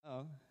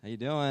How you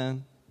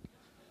doing?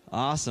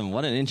 Awesome.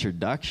 What an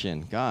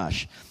introduction.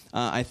 Gosh.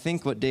 I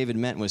think what David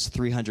meant was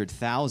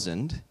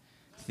 300,000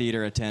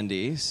 theater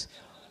attendees.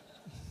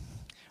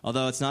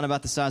 Although it's not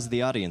about the size of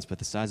the audience, but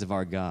the size of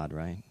our God,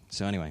 right?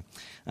 So anyway,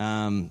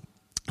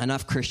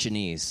 enough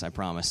Christianese, I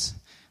promise.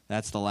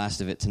 That's the last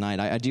of it tonight.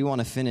 I do want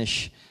to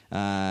finish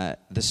the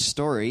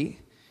story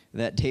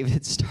that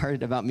David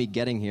started about me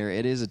getting here.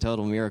 It is a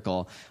total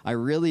miracle. I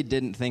really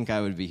didn't think I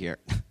would be here.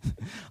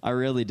 I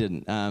really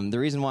didn't. The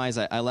reason why is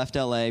I left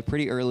LA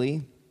pretty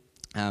early.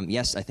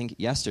 Yes, I think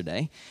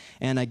yesterday.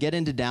 And I get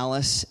into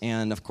Dallas,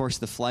 and of course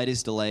the flight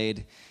is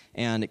delayed,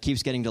 and it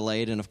keeps getting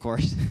delayed. And of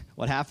course,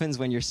 what happens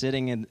when you're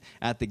sitting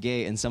at the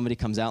gate and somebody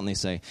comes out and they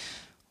say,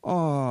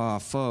 "Oh,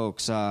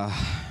 folks,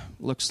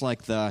 looks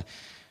like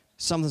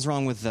something's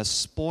wrong with the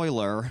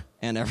spoiler."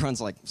 And everyone's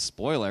like,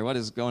 "Spoiler? What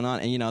is going on?"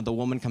 And, the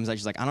woman comes out.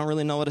 She's like, "I don't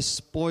really know what a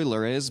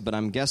spoiler is, but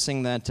I'm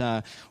guessing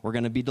that we're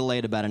going to be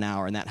delayed about an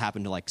hour." And that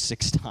happened to like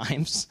 6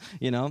 times,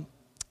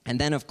 And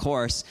then, of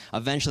course,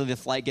 eventually the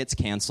flight gets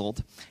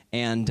canceled.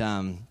 And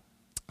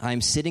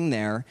I'm sitting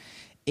there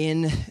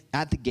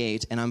at the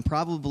gate, and I'm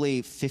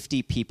probably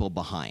 50 people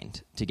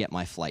behind to get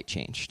my flight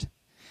changed.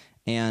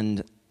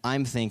 And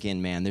I'm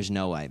thinking, man, there's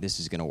no way this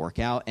is going to work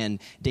out.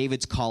 And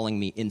David's calling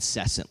me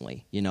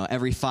incessantly,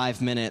 every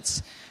 5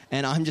 minutes.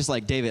 And I'm just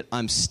like, "David,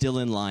 I'm still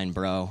in line,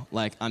 bro.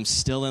 Like, I'm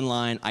still in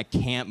line. I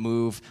can't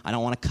move. I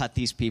don't want to cut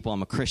these people.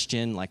 I'm a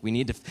Christian. Like, we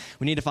need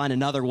to find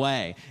another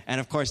way."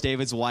 And of course,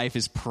 David's wife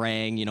is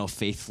praying,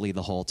 faithfully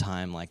the whole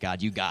time, like,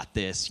 "God, you got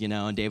this,"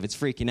 and David's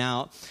freaking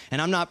out.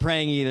 And I'm not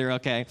praying either,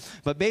 okay?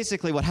 But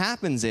basically what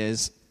happens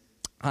is,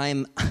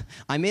 I'm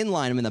in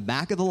line. I'm in the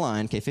back of the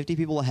line, 50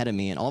 people ahead of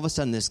me, and all of a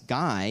sudden this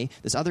guy,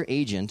 this other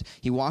agent,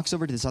 he walks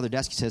over to this other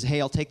desk. He says, "Hey,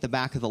 I'll take the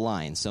back of the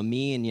line." So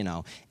me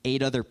and,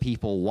 8 other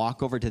people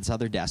walk over to this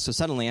other desk. So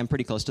suddenly I'm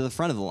pretty close to the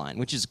front of the line,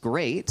 which is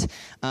great.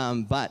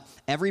 But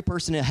every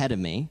person ahead of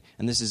me,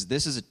 and this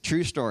is a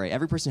true story,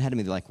 every person ahead of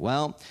me, they're like,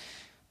 "Well,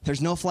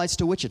 there's no flights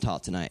to Wichita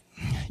tonight.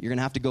 You're going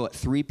to have to go at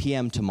 3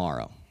 p.m.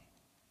 tomorrow."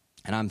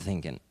 And I'm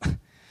thinking,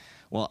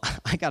 well,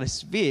 I got to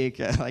speak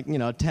at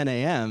 10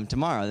 a.m.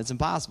 tomorrow. That's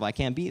impossible. I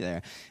can't be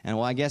there. And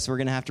I guess we're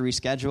going to have to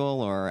reschedule,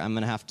 or I'm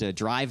going to have to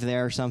drive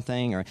there or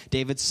something. Or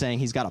David's saying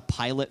he's got a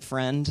pilot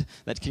friend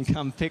that can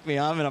come pick me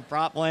up in a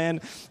prop plane,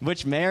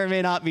 which may or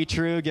may not be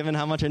true, given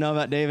how much I know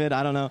about David.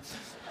 I don't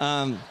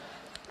know.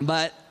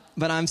 But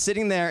I'm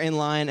sitting there in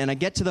line, and I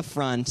get to the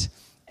front,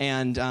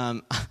 and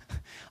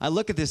I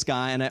look at this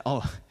guy, and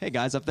hey,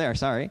 guys up there,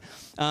 sorry.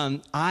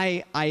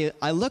 I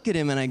look at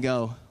him, and I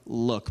go,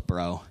 "Look,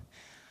 bro,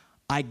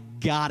 I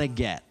gotta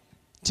get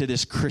to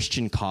this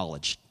Christian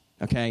college,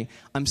 okay?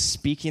 I'm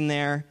speaking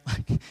there.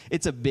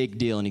 It's a big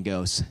deal." And he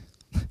goes,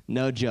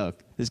 no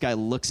joke. This guy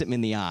looks at me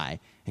in the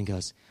eye and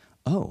goes,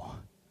 "Oh,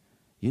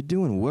 you're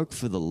doing work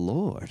for the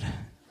Lord."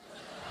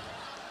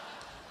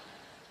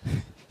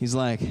 He's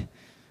like,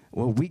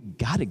 "Well, we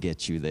gotta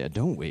get you there,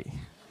 don't we?"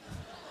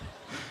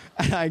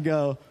 And I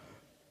go,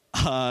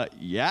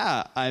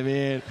 yeah, I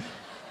mean,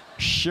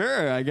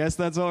 sure, I guess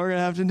that's what we're going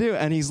to have to do.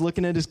 And he's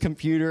looking at his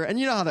computer, and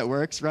you know how that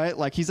works, right?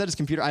 Like, he's at his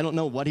computer. I don't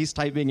know what he's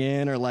typing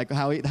in or like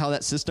how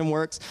that system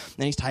works.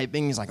 And he's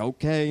typing. He's like,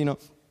 "Okay, And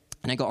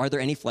I go, "Are there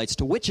any flights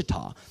to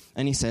Wichita?"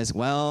 And he says,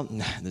 "Well,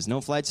 there's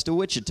no flights to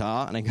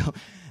Wichita." And I go,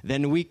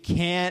 "Then we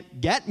can't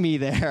get me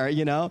there,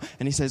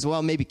 And he says,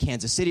 "Well, maybe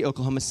Kansas City,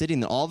 Oklahoma City."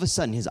 And then all of a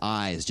sudden his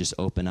eyes just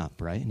open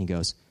up, right? And he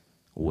goes,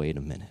 "Wait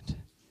a minute.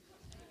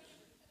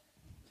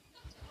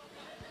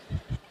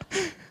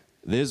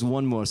 There's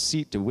one more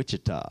seat to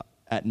Wichita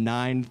at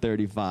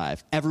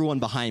 9:35. Everyone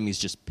behind me is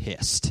just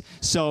pissed.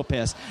 So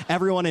pissed.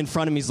 Everyone in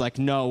front of me is like,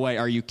 "No way,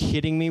 are you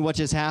kidding me? What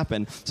just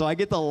happened?" So I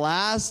get the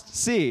last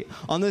seat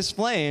on this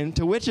plane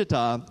to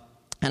Wichita,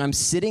 and I'm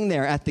sitting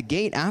there at the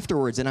gate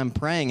afterwards, and I'm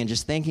praying and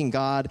just thanking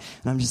God.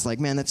 And I'm just like,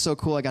 "Man, that's so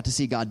cool. I got to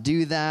see God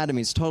do that. I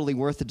mean, it's totally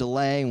worth the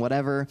delay and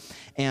whatever."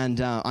 And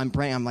I'm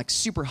praying. I'm like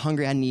super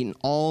hungry. I hadn't eaten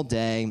all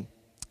day.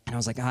 And I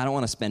was like, "I don't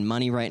want to spend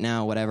money right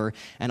now, whatever."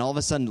 And all of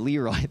a sudden,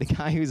 Leroy, the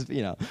guy who's,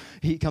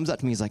 he comes up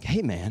to me. He's like,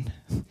 "Hey, man,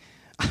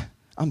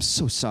 I'm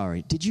so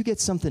sorry. Did you get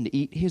something to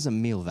eat? Here's a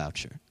meal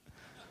voucher."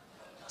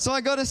 So I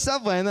go to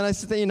Subway, and then I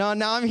say, now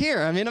I'm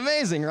here. I mean,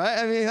 amazing, right?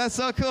 I mean, that's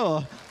so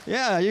cool.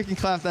 Yeah, you can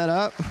clap that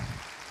up.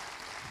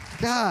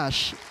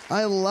 Gosh,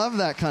 I love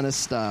that kind of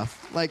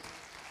stuff. Like,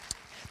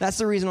 that's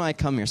the reason why I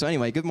come here. So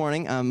anyway, good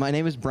morning. My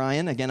name is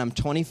Brian. Again, I'm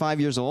 25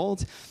 years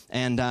old,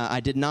 and I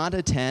did not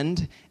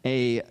attend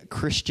a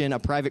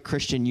private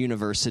Christian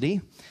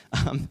university.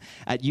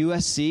 At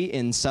USC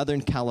in Southern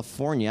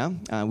California,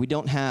 we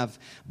don't have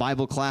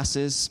Bible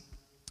classes.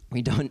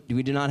 We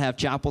do not have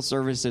chapel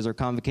services or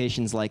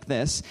convocations like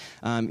this.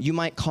 You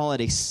might call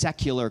it a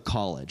secular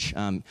college.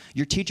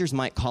 Your teachers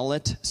might call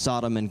it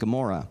Sodom and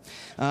Gomorrah.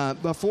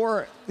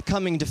 Before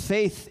coming to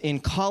faith in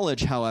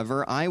college,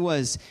 however, I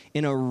was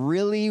in a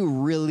really,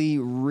 really,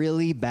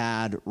 really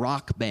bad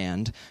rock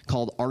band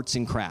called Arts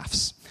and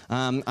Crafts.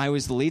 I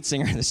was the lead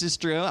singer. This is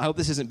true. I hope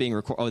this isn't being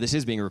recorded. Oh, this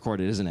is being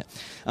recorded, isn't it?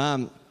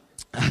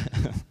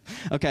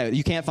 Okay,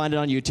 you can't find it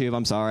on YouTube.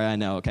 I'm sorry, I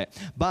know. Okay.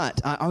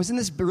 But I was in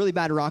this really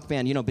bad rock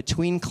band. You know,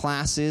 between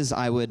classes,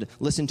 I would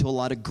listen to a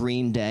lot of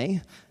Green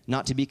Day,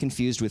 not to be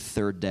confused with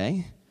Third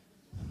Day.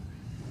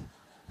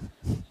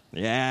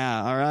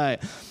 Yeah, all right.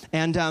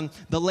 And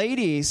the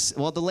ladies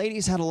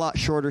had a lot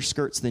shorter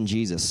skirts than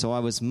Jesus, so I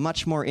was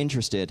much more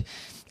interested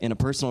in a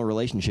personal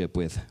relationship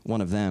with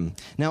one of them.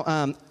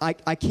 Now,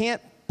 I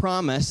can't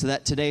promise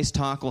that today's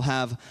talk will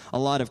have a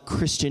lot of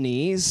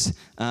Christianese,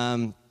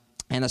 and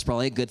that's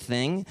probably a good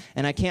thing.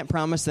 And I can't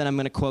promise that I'm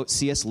going to quote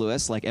C.S.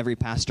 Lewis like every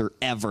pastor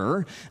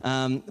ever.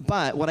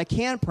 But what I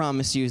can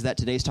promise you is that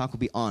today's talk will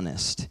be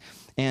honest.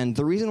 And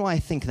the reason why I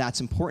think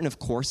that's important, of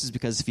course, is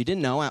because if you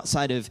didn't know,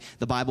 outside of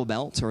the Bible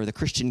Belt or the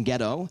Christian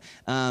ghetto,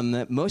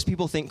 most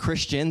people think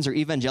Christians or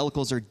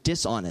evangelicals are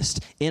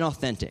dishonest,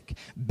 inauthentic,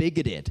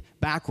 bigoted,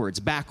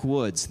 backwards,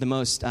 backwoods, the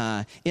most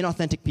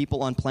inauthentic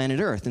people on planet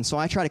Earth. And so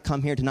I try to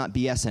come here to not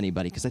BS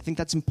anybody, because I think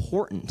that's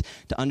important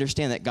to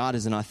understand that God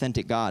is an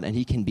authentic God and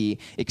he can be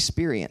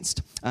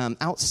experienced.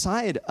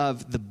 Outside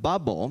of the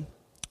bubble,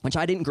 which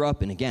I didn't grow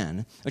up in,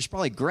 again, which is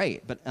probably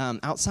great, but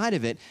outside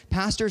of it,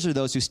 pastors are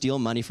those who steal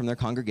money from their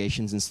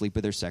congregations and sleep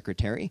with their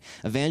secretary.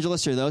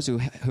 Evangelists are those who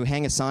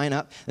hang a sign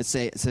up that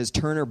says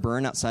turn or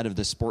burn outside of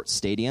the sports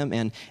stadium,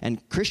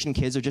 and Christian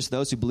kids are just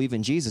those who believe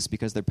in Jesus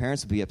because their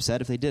parents would be upset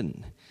if they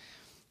didn't.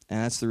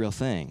 And that's the real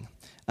thing.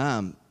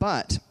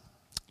 But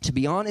to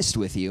be honest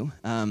with you,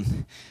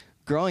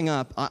 growing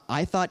up,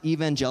 I thought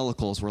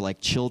evangelicals were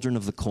like children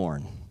of the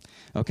corn,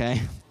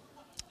 okay?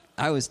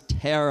 I was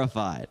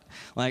terrified.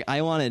 Like,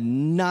 I wanted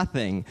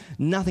nothing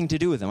to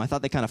do with them. I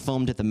thought they kind of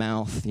foamed at the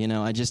mouth. You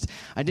know, I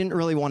didn't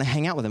really want to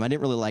hang out with them. I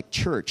didn't really like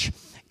church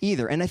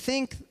either. And I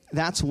think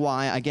that's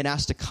why I get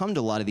asked to come to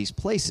a lot of these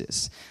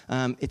places.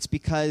 It's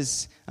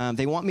because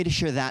they want me to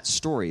share that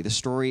story, the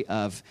story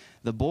of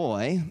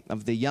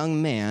the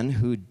young man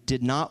who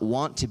did not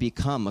want to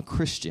become a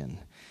Christian,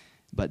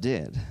 but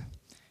did.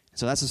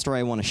 So that's the story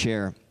I want to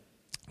share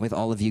with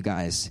all of you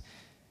guys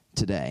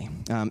today.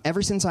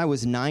 Ever since I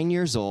was 9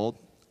 years old,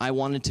 I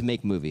wanted to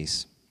make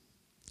movies.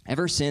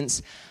 Ever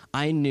since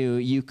I knew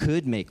you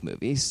could make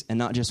movies and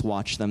not just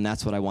watch them,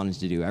 that's what I wanted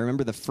to do. I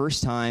remember the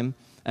first time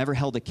I ever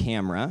held a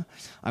camera,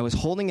 I was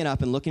holding it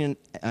up and looking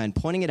and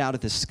pointing it out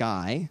at the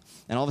sky,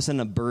 and all of a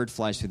sudden a bird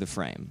flies through the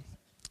frame.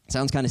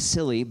 Sounds kind of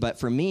silly, but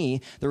for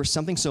me, there was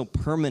something so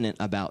permanent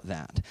about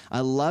that. I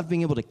love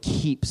being able to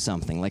keep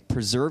something, like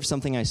preserve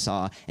something I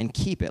saw and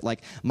keep it.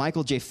 Like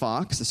Michael J.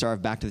 Fox, the star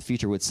of Back to the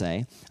Future, would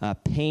say,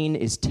 pain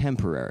is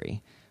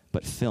temporary,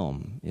 but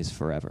film is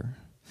forever.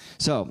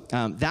 So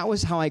that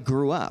was how I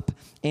grew up.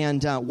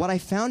 And what I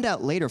found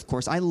out later, of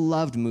course, I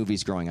loved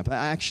movies growing up. I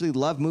actually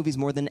loved movies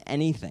more than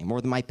anything, more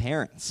than my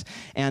parents.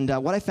 And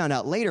what I found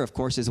out later, of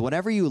course, is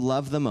whatever you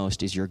love the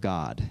most is your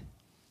God.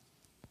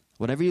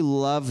 Whatever you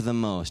love the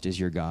most is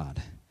your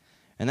God.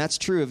 And that's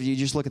true if you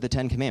just look at the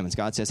Ten Commandments.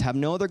 God says, have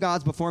no other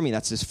gods before me.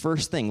 That's his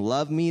first thing.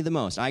 Love me the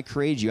most. I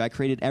created you. I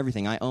created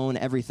everything. I own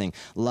everything.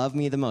 Love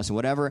me the most. And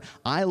whatever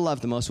I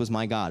loved the most was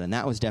my God. And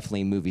that was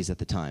definitely movies at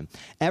the time.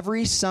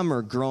 Every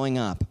summer growing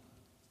up,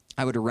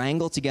 I would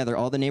wrangle together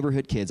all the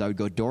neighborhood kids. I would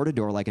go door to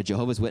door like a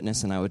Jehovah's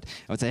Witness, and I would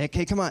say,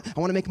 hey, come on, I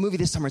want to make a movie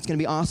this summer. It's going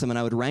to be awesome. And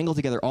I would wrangle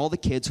together all the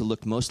kids who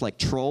looked most like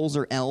trolls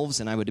or elves,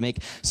 and I would make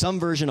some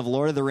version of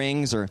Lord of the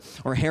Rings or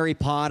Harry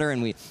Potter,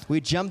 and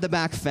we'd jump the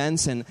back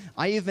fence. And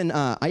I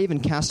even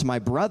cast my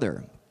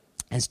brother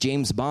as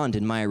James Bond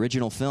in my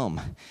original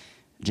film,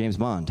 James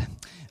Bond.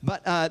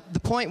 But the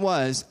point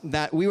was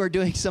that we were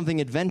doing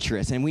something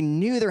adventurous, and we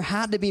knew there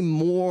had to be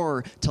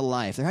more to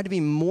life. There had to be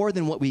more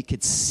than what we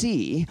could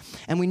see,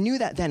 and we knew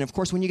that then. Of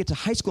course, when you get to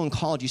high school and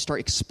college, you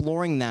start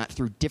exploring that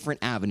through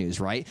different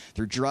avenues, right?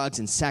 Through drugs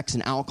and sex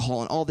and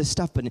alcohol and all this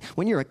stuff. But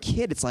when you're a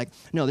kid, it's like,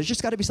 no, there's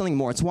just got to be something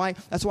more.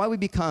 That's why we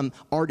become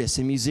artists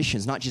and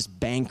musicians, not just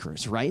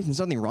bankers, right? There's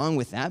nothing wrong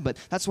with that, but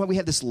that's why we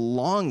have this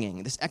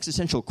longing, this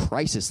existential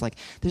crisis. Like,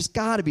 there's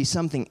got to be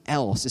something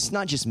else. It's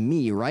not just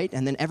me, right?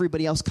 And then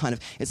everybody else kind of,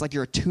 it's like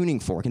you're a tuning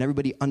fork, and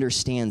everybody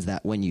understands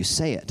that when you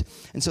say it.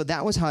 And so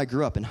that was how I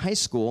grew up. In high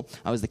school,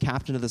 I was the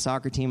captain of the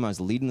soccer team. I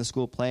was leading the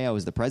school play. I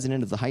was the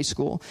president of the high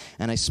school,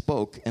 and I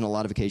spoke in a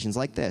lot of occasions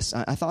like this.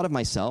 I thought of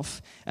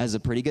myself as a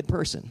pretty good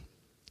person,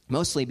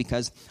 mostly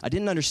because I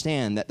didn't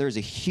understand that there's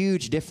a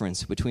huge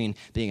difference between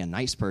being a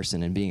nice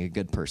person and being a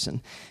good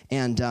person.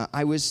 And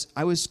I was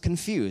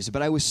confused,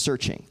 but I was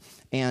searching.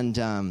 And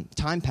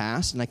time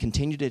passed, and I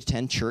continued to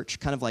attend church,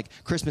 kind of like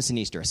Christmas and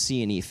Easter, a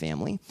C&E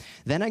family.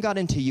 Then I got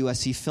into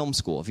USC Film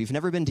School. If you've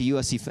never been to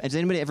USC, has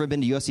anybody ever been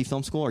to USC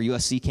Film School or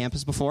USC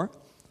campus before?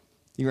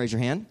 You raise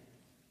your hand.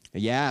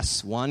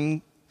 Yes,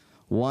 one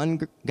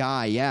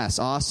guy. Yes,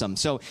 awesome.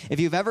 So if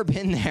you've ever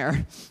been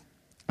there,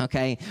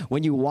 okay,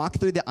 when you walk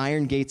through the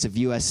iron gates of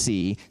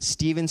USC,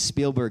 Steven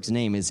Spielberg's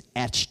name is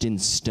etched in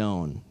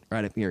stone.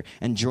 right up here.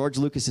 And George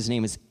Lucas's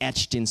name is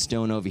etched in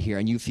stone over here,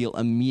 and you feel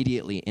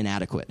immediately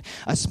inadequate,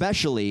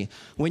 especially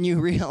when you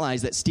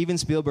realize that Steven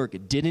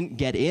Spielberg didn't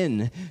get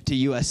in to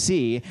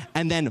USC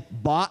and then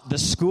bought the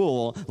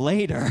school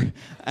later,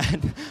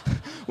 and,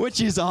 which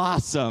is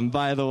awesome,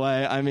 by the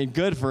way. I mean,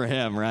 good for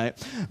him, right?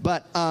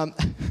 But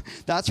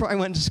that's where I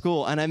went to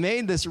school, and I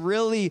made this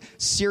really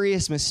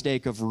serious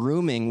mistake of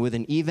rooming with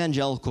an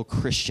evangelical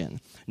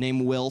Christian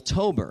named Will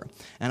Tober,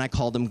 and I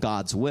called him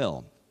God's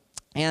Will.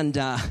 And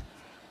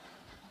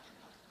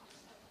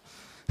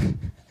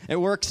it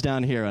works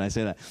down here when I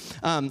say that.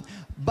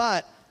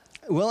 But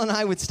Will and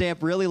I would stay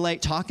up really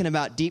late talking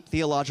about deep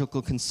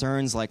theological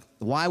concerns like,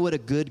 why would a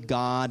good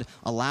God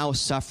allow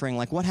suffering?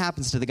 Like, what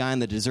happens to the guy on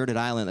the deserted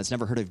island that's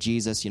never heard of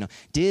Jesus? You know,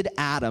 did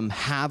Adam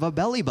have a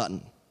belly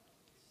button?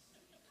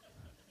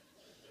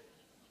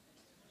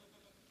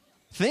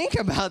 Think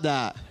about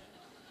that.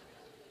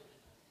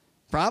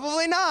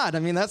 Probably not. I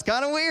mean, that's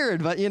kind of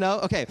weird, but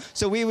okay.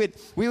 So we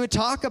would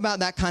talk about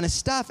that kind of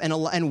stuff,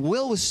 and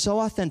Will was so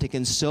authentic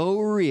and so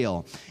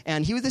real.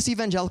 And he was this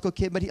evangelical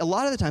kid, but a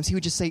lot of the times he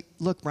would just say,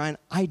 "Look, Brian,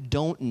 I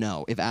don't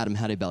know if Adam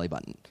had a belly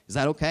button. Is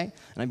that okay?"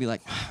 And I'd be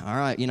like, "All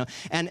right,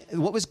 And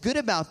what was good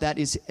about that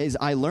is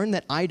I learned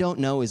that I don't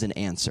know is an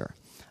answer.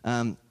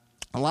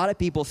 A lot of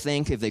people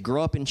think if they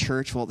grow up in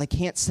church, well, they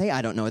can't say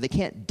I don't know, or they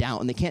can't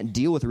doubt, and they can't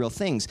deal with real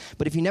things.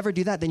 But if you never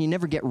do that, then you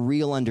never get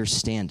real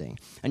understanding.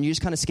 And you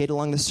just kind of skate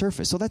along the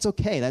surface. So that's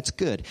okay. That's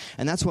good.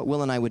 And that's what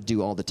Will and I would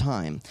do all the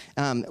time.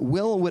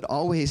 Will would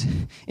always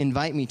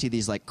invite me to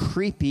these like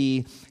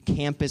creepy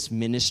campus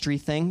ministry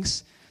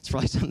things. It's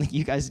probably something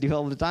you guys do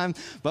all the time.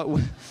 But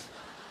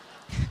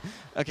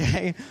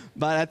okay,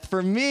 but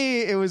for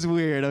me, it was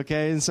weird,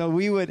 okay? And so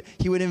he would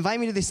invite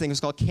me to these things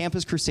called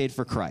Campus Crusade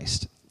for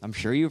Christ. I'm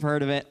sure you've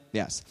heard of it.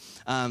 Yes.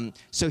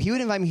 So he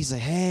would invite me. He'd say,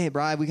 "Hey,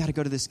 Brian, we got to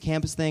go to this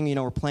campus thing.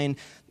 We're playing,"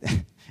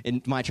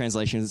 in my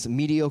translation, it's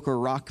mediocre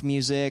rock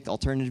music,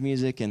 alternative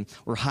music, and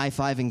we're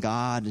high-fiving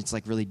God. It's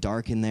like really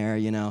dark in there,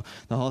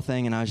 the whole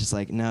thing. And I was just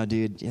like, "No,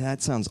 dude,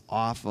 that sounds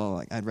awful.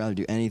 Like, I'd rather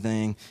do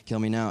anything. Kill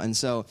me now." And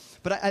so,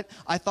 but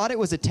I thought it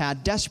was a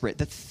tad desperate.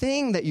 The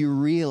thing that you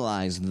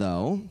realize,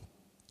 though,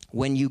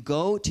 when you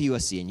go to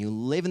USC and you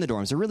live in the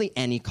dorms, or really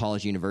any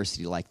college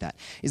university like that,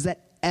 is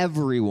that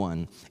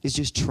everyone is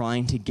just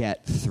trying to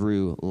get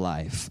through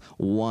life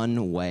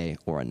one way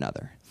or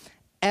another.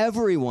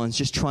 Everyone's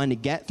just trying to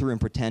get through and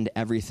pretend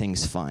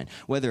everything's fine.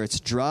 Whether it's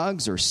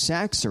drugs or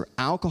sex or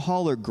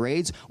alcohol or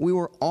grades, we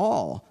were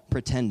all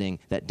pretending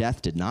that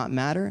death did not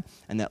matter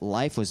and that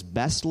life was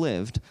best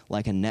lived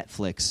like a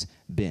Netflix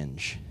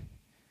binge.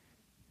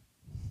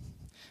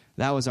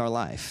 That was our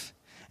life.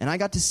 And I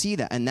got to see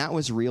that, and that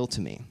was real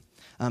to me.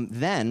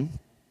 Then,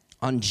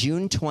 on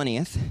June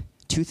 20th,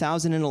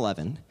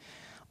 2011,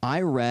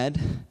 I read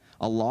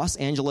a Los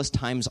Angeles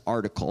Times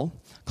article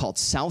called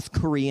 "South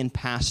Korean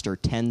Pastor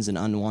Tends an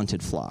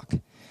Unwanted Flock."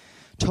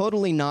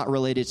 Totally not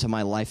related to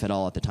my life at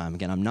all at the time.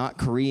 Again, I'm not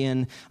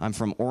Korean. I'm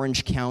from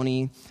Orange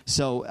County.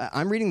 So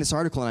I'm reading this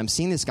article, and I'm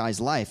seeing this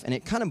guy's life, and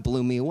it kind of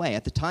blew me away.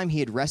 At the time, he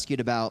had rescued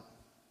about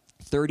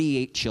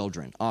 38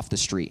 children off the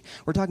street.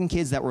 We're talking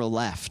kids that were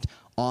left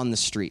on the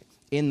street,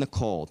 in the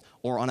cold,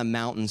 or on a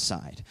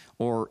mountainside,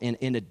 or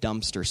in a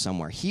dumpster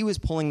somewhere. He was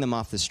pulling them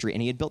off the street,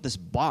 and he had built this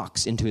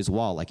box into his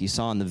wall, like you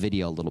saw in the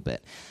video a little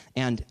bit.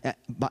 And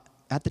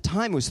at the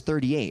time, it was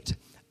 38.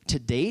 To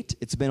date,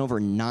 it's been over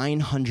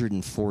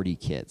 940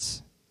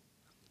 kids.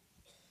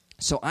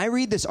 So I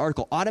read this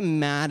article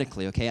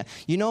automatically, okay?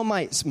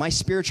 My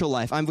spiritual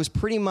life, I was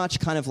pretty much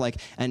kind of like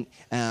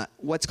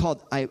what's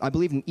called, I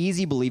believe in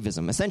easy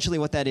believism. Essentially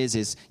what that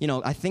is,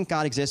 I think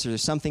God exists or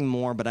there's something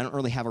more, but I don't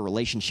really have a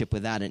relationship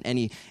with that in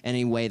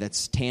any way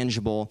that's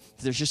tangible.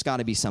 There's just got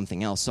to be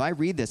something else. So I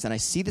read this and I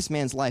see this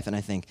man's life and I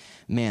think,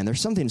 man,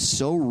 there's something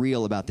so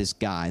real about this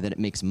guy that it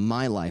makes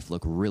my life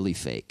look really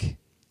fake.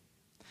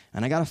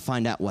 And I got to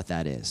find out what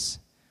that is.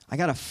 I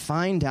got to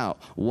find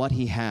out what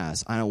he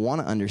has. I want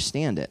to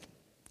understand it.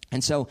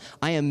 And so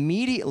I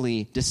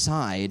immediately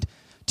decide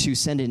to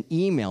send an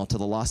email to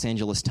the Los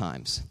Angeles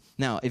Times.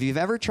 Now, if you've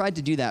ever tried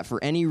to do that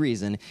for any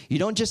reason, you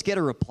don't just get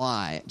a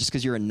reply just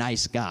because you're a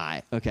nice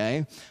guy,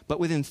 okay? But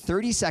within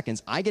 30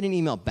 seconds, I get an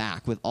email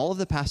back with all of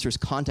the pastor's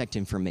contact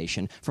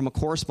information from a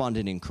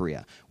correspondent in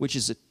Korea, which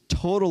is a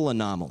total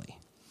anomaly.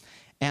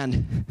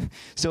 And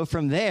so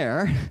from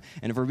there,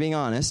 and if we're being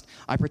honest,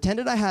 I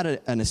pretended I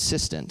had an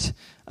assistant.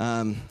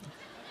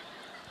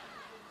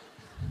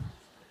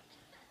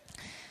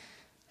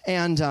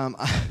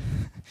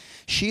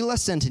 Sheila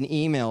sent an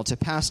email to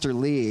Pastor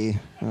Lee.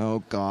 Oh,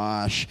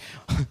 gosh.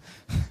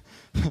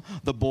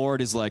 The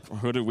board is like,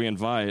 who did we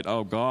invite?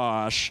 Oh,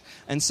 gosh.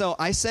 And so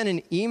I sent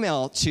an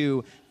email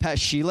to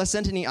Sheila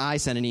sent I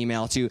sent an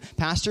email to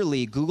Pastor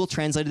Lee. Google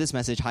translated this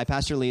message. Hi,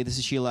 Pastor Lee. This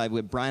is Sheila.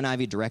 With Brian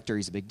Ivey, director.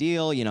 He's a big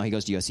deal. You know, he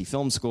goes to USC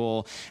Film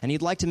School, and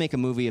he'd like to make a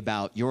movie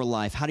about your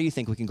life. How do you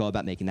think we can go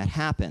about making that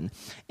happen?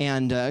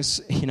 And,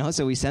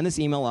 so we send this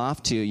email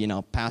off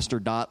to,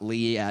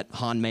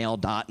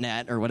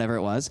 pastor.lee@hanmail.net or whatever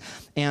it was,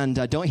 and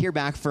don't hear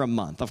back for a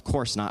month. Of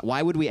course not.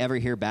 Why would we ever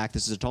hear back?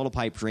 This is a total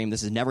pipe dream.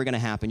 This is never going to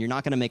happen. You're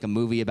not going to make a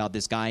movie about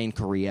this guy in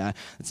Korea.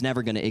 It's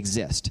never going to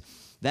exist.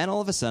 Then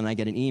all of a sudden, I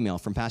get an email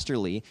from Pastor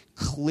Lee,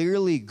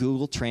 clearly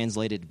Google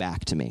translated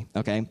back to me,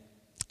 okay?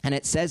 And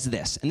it says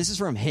this, and this is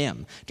from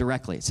him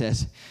directly. It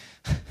says,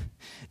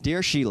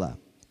 Dear Sheila,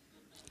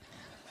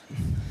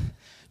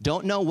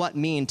 don't know what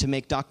mean to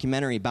make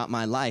documentary about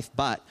my life,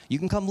 but you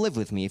can come live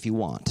with me if you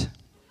want.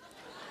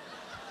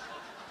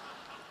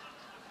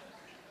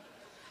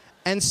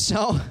 And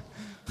so,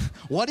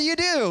 what do you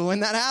do when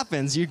that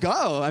happens? You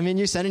go. I mean,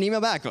 you send an email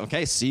back.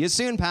 Okay, see you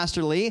soon,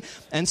 Pastor Lee.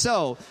 And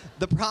so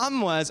the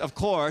problem was, of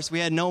course, we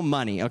had no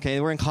money.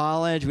 Okay, we're in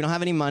college. We don't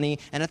have any money.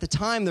 And at the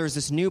time, there was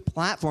this new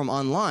platform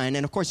online.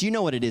 And, of course, you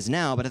know what it is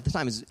now. But at the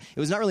time, it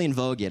was not really in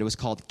vogue yet. It was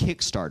called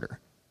Kickstarter.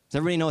 Does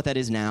everybody know what that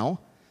is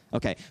now?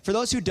 Okay. For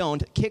those who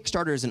don't,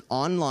 Kickstarter is an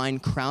online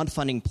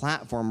crowdfunding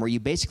platform where you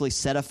basically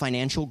set a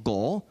financial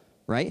goal,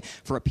 right,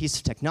 for a piece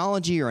of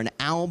technology or an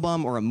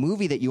album or a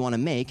movie that you want to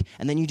make,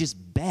 and then you just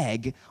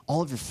beg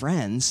all of your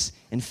friends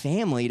and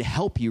family to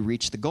help you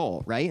reach the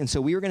goal, right? And so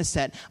we were going to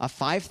set a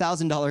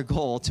 $5,000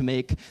 goal to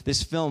make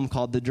this film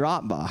called The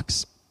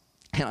Dropbox.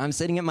 And I'm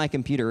sitting at my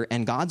computer,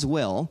 and God's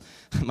will,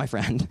 my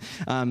friend,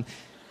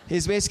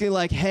 is basically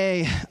like,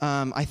 hey,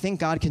 I think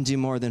God can do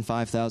more than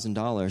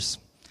 $5,000.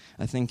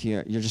 I think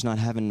you're just not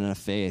having enough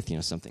faith,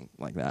 something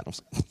like that.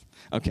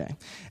 Okay.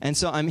 And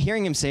so I'm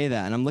hearing him say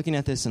that, and I'm looking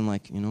at this, and I'm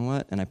like, you know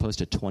what? And I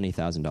post a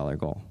 $20,000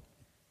 goal.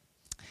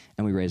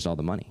 And we raised all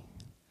the money.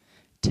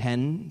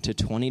 $10 to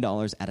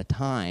 $20 at a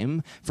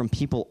time from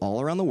people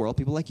all around the world,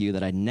 people like you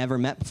that I'd never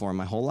met before in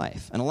my whole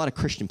life, and a lot of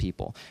Christian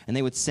people. And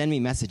they would send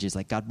me messages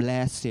like, God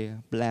bless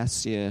you,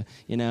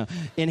 in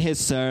his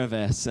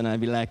service. And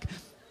I'd be like,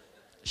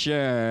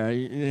 sure.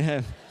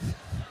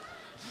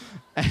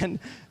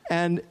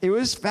 And it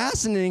was a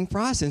fascinating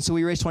process. So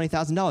we raised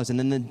 $20,000. And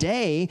then the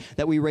day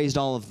that we raised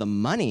all of the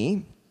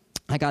money,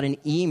 I got an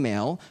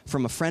email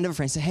from a friend of a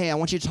friend saying, hey, I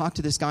want you to talk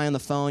to this guy on the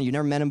phone. You've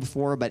never met him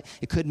before, but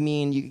it could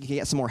mean you can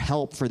get some more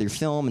help for your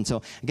film. And so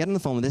I get on the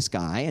phone with this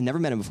guy. I never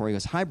met him before. He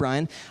goes, hi,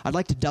 Brian. I'd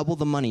like to double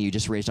the money you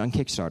just raised on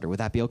Kickstarter. Would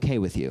that be okay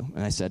with you?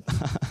 And I said,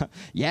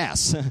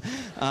 yes.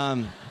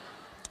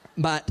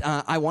 But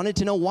I wanted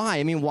to know why.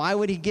 I mean, why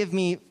would he give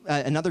me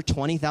another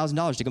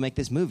 $20,000 to go make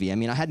this movie? I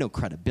mean, I had no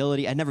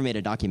credibility. I'd never made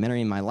a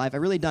documentary in my life.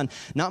 I'd really done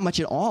not much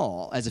at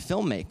all as a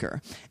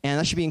filmmaker. And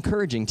that should be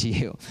encouraging to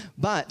you.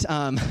 But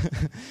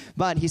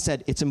he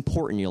said, it's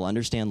important. You'll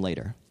understand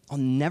later. I'll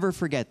never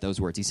forget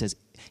those words. He said,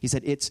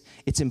 it's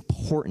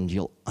important.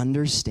 You'll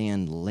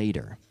understand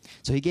later.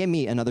 So he gave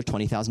me another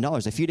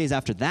 $20,000. A few days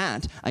after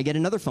that, I get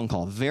another phone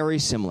call, very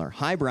similar.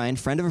 Hi, Brian,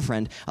 friend of a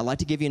friend. I'd like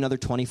to give you another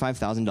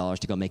 $25,000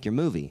 to go make your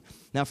movie.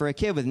 Now, for a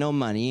kid with no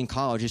money in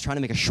college, he's trying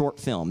to make a short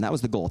film. That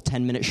was the goal,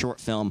 10-minute short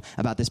film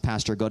about this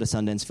pastor, go to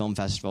Sundance Film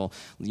Festival,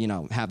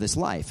 have this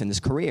life and this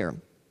career.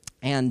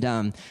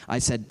 And I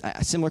said,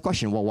 a similar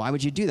question, well, why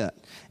would you do that?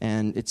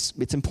 And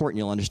it's important,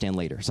 you'll understand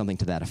later, something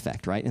to that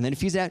effect, right? And then a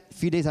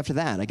few days after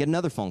that, I get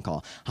another phone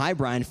call. Hi,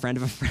 Brian, friend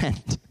of a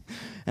friend.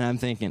 And I'm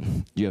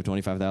thinking, do you have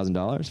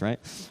 $25,000, right?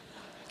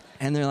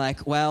 And they're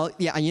like, well,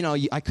 yeah,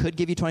 I could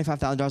give you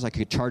 $25,000. I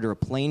could charter a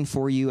plane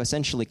for you,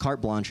 essentially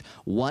carte blanche.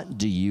 What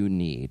do you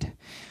need?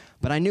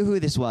 But I knew who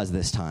this was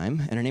this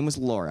time, and her name was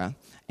Laura.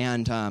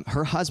 And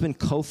her husband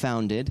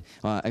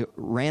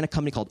ran a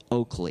company called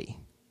Oakley.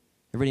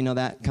 Everybody know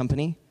that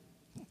company?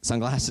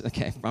 Sunglasses?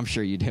 Okay, I'm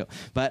sure you do.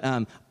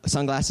 But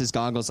sunglasses,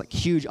 goggles, like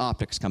huge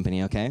optics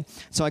company, okay?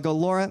 So I go,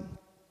 Laura,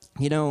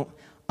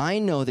 I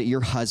know that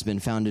your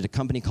husband founded a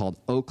company called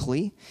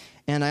Oakley,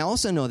 and I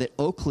also know that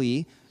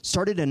Oakley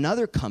started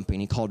another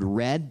company called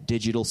Red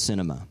Digital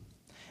Cinema.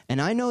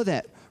 And I know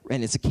that,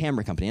 and it's a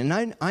camera company,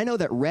 and I know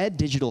that Red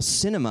Digital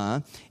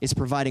Cinema is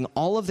providing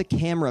all of the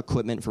camera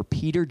equipment for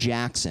Peter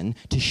Jackson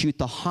to shoot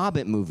the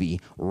Hobbit movie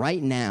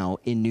right now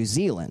in New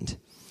Zealand.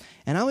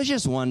 And I was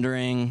just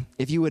wondering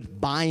if you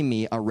would buy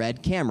me a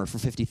Red camera for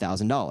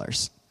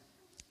 $50,000.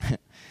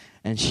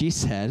 And she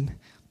said,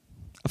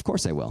 of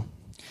course I will.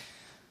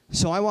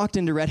 So I walked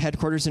into Red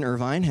headquarters in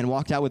Irvine and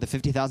walked out with a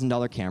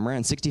 $50,000 camera,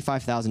 and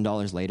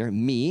 $65,000 later,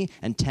 me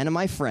and 10 of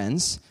my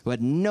friends, who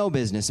had no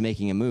business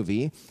making a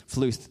movie,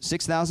 flew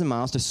 6,000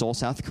 miles to Seoul,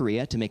 South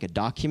Korea to make a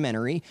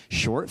documentary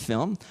short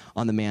film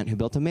on the man who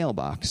built a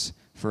mailbox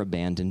for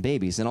abandoned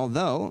babies. And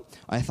although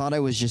I thought I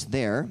was just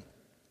there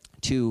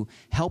to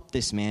help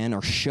this man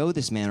or show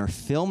this man or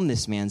film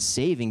this man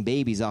saving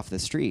babies off the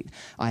street,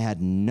 I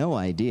had no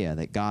idea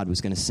that God was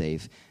going to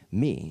save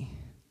me.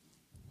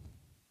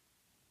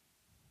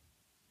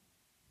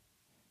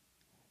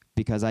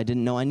 Because I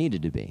didn't know I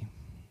needed to be.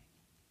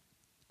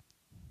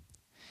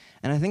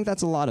 And I think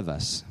that's a lot of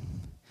us.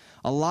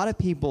 A lot of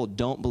people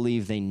don't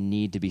believe they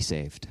need to be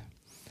saved.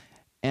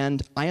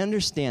 And I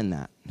understand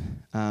that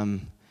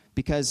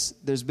because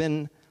there's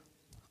been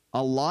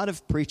a lot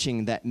of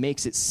preaching that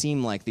makes it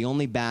seem like the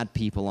only bad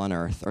people on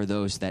earth are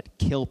those that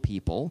kill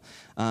people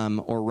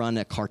or run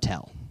a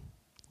cartel,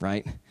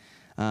 right?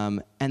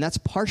 And that's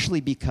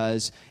partially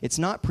because it's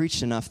not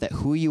preached enough that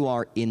who you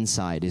are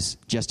inside is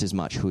just as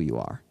much who you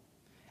are.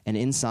 And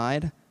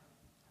inside,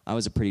 I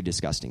was a pretty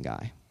disgusting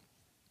guy.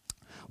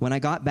 When I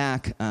got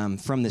back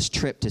from this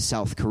trip to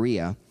South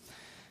Korea,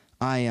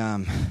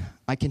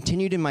 I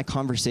continued in my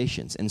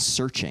conversations and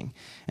searching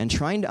and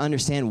trying to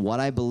understand what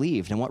I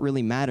believed and what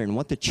really mattered and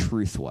what the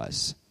truth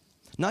was.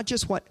 Not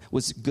just what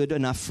was good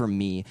enough for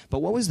me, but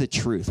what was the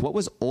truth? What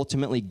was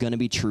ultimately going to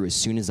be true as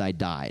soon as I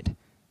died?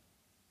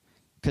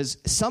 Because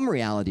some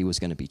reality was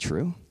going to be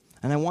true,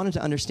 and I wanted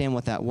to understand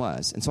what that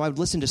was. And so I would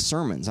listen to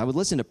sermons. I would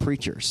listen to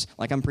preachers,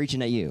 like I'm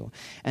preaching at you.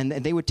 And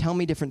they would tell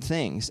me different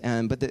things.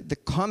 But the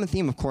common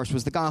theme, of course,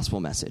 was the gospel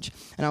message.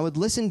 And I would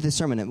listen to the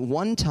sermon. At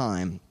one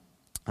time,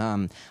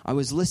 I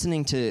was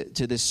listening to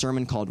this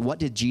sermon called "What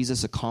Did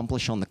Jesus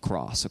Accomplish on the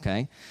Cross?"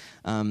 Okay,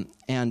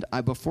 and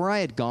before I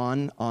had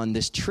gone on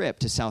this trip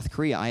to South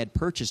Korea, I had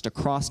purchased a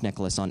cross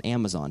necklace on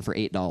Amazon for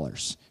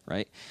 $8.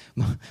 Right,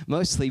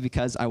 mostly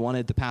because I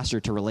wanted the pastor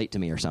to relate to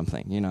me or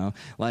something. You know,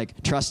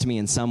 like trust me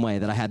in some way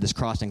that I had this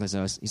cross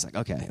necklace. He's like,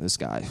 okay, this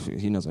guy,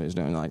 he knows what he's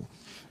doing. Like,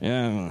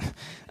 yeah,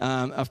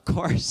 of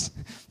course,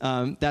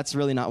 that's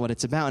really not what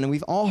it's about. And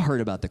we've all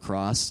heard about the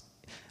cross.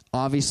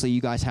 Obviously,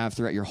 you guys have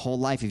throughout your whole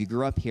life, if you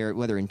grew up here,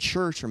 whether in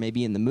church or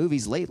maybe in the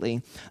movies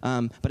lately.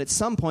 But at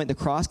some point, the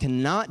cross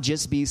cannot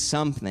just be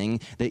something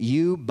that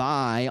you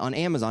buy on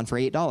Amazon for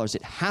 $8.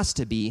 It has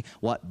to be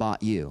what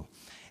bought you.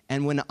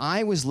 And when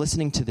I was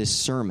listening to this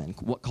sermon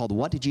called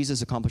 "What Did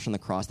Jesus Accomplish on the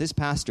Cross?", this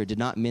pastor did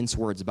not mince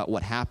words about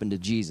what happened to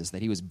Jesus,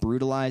 that he was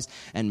brutalized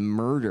and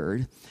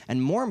murdered,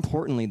 and more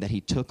importantly, that he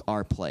took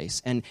our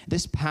place. And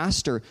this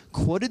pastor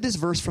quoted this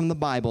verse from the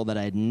Bible that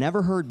I had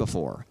never heard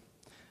before.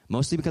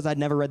 Mostly because I'd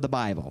never read the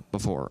Bible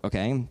before,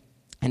 okay?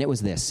 And it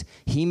was this: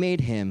 He made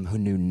him who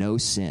knew no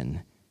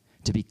sin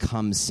to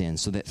become sin,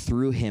 so that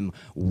through him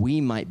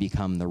we might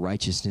become the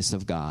righteousness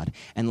of God.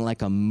 And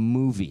like a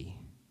movie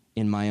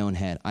in my own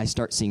head, I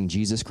start seeing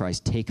Jesus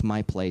Christ take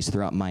my place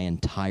throughout my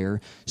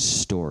entire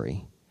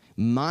story.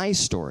 My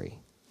story.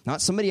 Not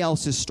somebody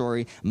else's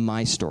story,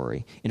 my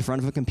story. In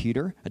front of a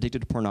computer, addicted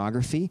to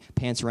pornography,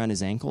 pants around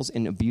his ankles,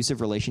 in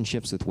abusive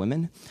relationships with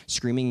women,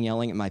 screaming and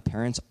yelling at my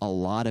parents, a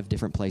lot of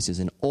different places,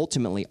 and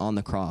ultimately on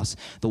the cross,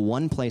 the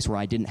one place where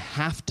I didn't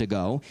have to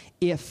go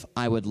if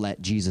I would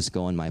let Jesus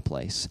go in my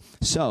place.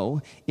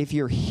 So, if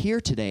you're here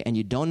today and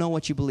you don't know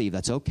what you believe,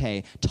 that's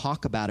okay.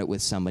 Talk about it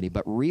with somebody,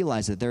 but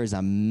realize that there is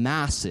a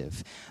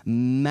massive,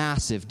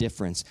 massive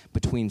difference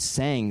between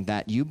saying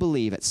that you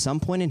believe at some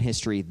point in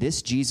history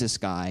this Jesus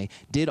guy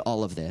did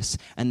all of this,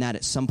 and that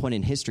at some point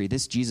in history,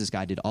 this Jesus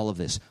guy did all of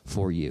this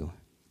for you.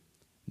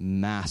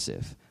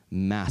 Massive,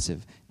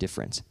 massive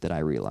difference that I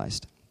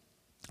realized.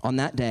 On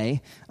that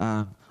day,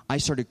 I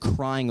started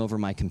crying over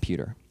my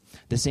computer.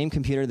 The same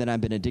computer that I've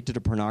been addicted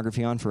to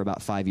pornography on for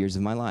about 5 years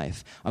of my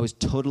life. I was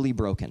totally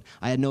broken.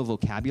 I had no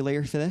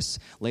vocabulary for this.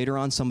 Later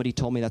on, somebody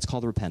told me that's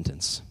called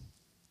repentance.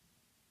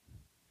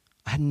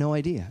 I had no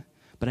idea,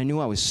 but I knew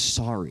I was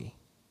sorry.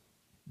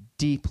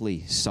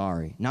 Deeply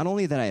sorry. Not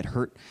only that I had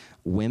hurt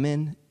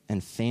women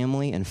and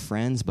family and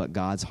friends, but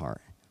God's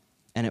heart.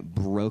 And it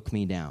broke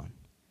me down.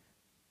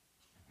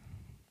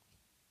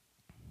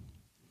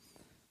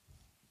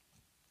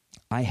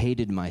 I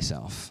hated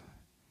myself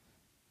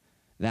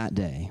that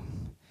day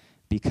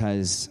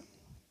because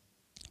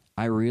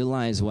I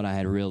realized what I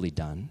had really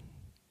done.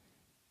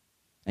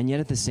 And yet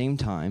at the same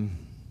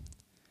time,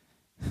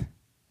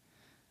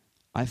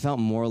 I felt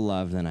more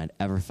loved than I'd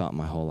ever felt in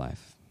my whole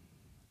life.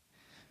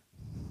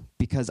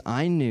 Because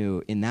I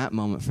knew in that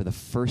moment for the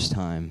first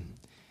time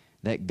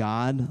that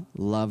God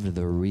loved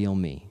the real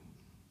me.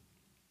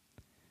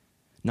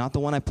 Not the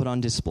one I put on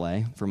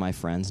display for my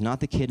friends, not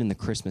the kid in the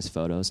Christmas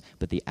photos,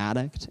 but the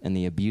addict and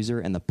the abuser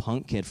and the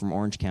punk kid from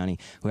Orange County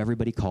who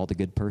everybody called a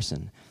good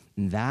person.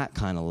 And that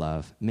kind of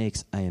love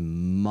makes a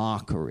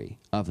mockery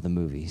of the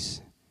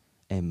movies.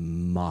 A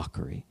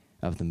mockery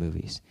of the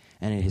movies.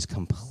 And it has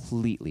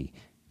completely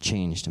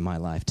changed my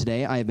life.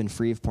 Today, I have been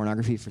free of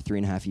pornography for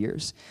 3.5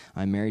 years.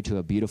 I'm married to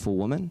a beautiful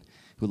woman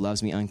who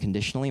loves me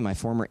unconditionally. My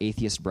former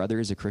atheist brother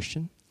is a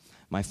Christian.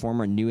 My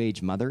former New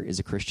Age mother is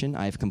a Christian.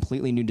 I have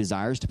completely new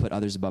desires to put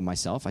others above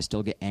myself. I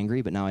still get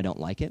angry, but now I don't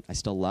like it. I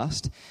still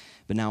lust,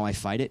 but now I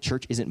fight it.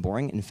 Church isn't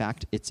boring. In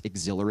fact, it's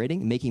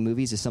exhilarating. Making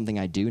movies is something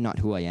I do, not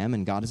who I am,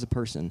 and God is a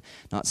person,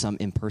 not some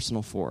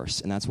impersonal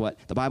force. And that's what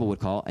the Bible would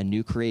call a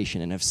new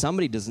creation. And if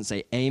somebody doesn't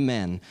say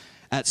amen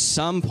at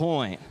some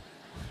point,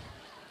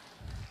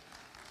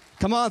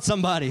 come on,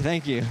 somebody.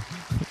 Thank you.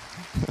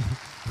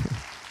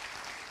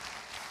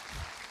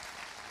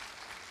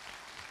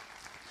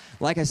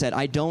 Like I said,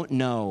 I don't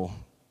know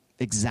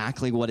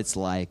exactly what it's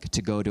like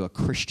to go to a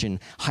Christian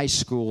high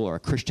school or a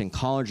Christian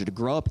college or to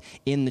grow up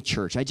in the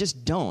church. I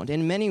just don't.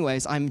 In many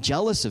ways, I'm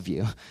jealous of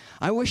you.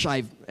 I wish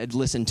I had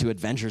listened to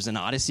Adventures in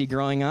Odyssey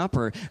growing up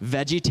or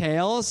Veggie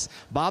Tales,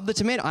 Bob the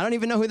Tomato. I don't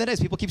even know who that is.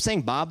 People keep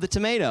saying Bob the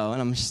Tomato,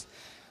 and I'm just,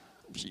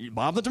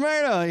 Bob the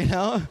Tomato, you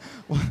know?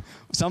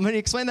 Somebody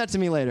explain that to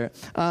me later.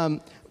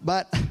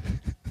 But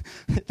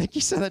I think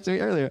you said that to me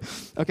earlier.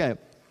 Okay.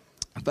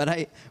 But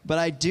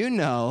I do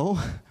know,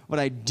 what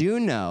I do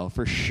know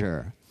for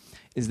sure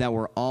is that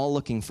we're all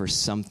looking for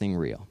something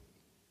real.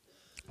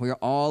 We are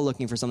all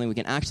looking for something we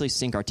can actually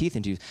sink our teeth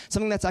into,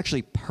 something that's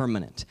actually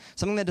permanent,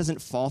 something that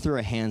doesn't fall through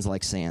our hands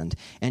like sand.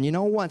 And you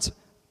know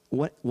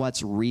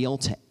what's real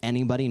to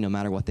anybody, no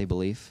matter what they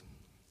believe?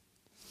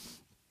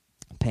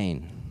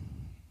 Pain,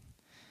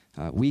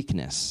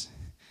 weakness,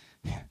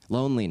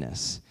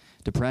 loneliness,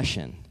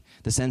 depression,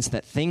 the sense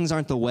that things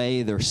aren't the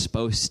way they're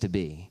supposed to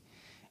be.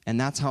 And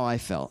that's how I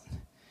felt.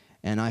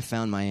 And I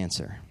found my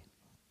answer.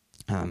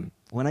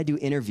 When I do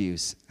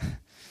interviews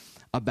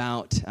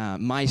about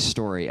my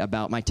story,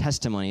 about my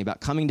testimony, about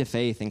coming to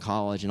faith in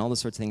college and all those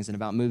sorts of things, and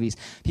about movies,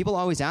 people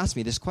always ask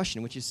me this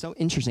question, which is so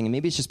interesting, and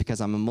maybe it's just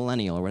because I'm a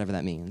millennial or whatever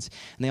that means.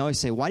 And they always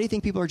say, why do you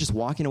think people are just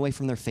walking away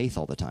from their faith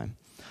all the time?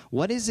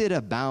 What is it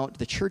about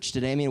the church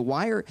today? I mean,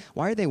 why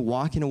are they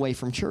walking away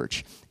from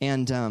church?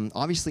 And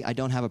obviously, I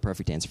don't have a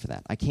perfect answer for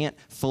that. I can't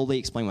fully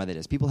explain why that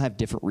is. People have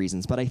different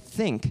reasons. But I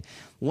think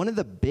one of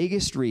the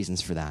biggest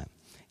reasons for that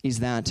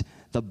is that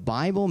the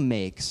Bible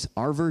makes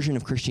our version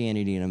of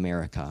Christianity in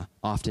America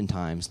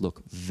oftentimes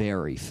look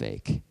very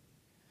fake.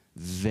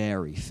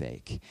 Very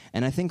fake.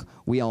 And I think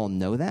we all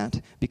know that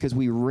because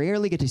we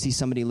rarely get to see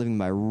somebody living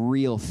by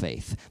real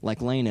faith,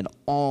 like laying it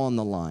all on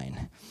the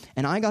line.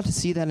 And I got to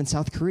see that in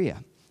South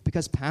Korea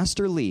because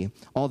Pastor Lee,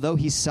 although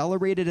he's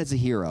celebrated as a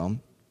hero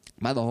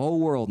by the whole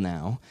world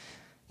now,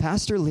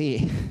 Pastor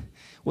Lee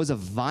was a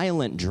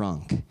violent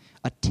drunk,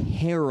 a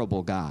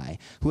terrible guy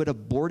who had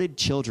aborted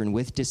children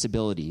with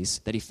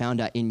disabilities that he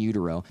found out in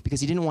utero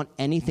because he didn't want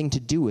anything to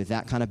do with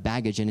that kind of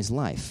baggage in his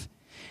life.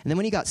 And then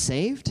when he got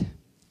saved,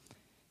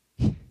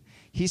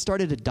 he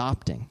started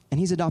adopting, and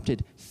he's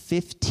adopted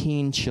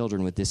 15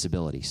 children with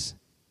disabilities.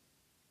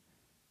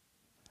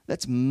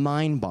 That's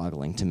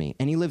mind-boggling to me.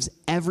 And he lives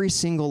every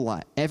single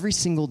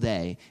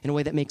day in a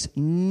way that makes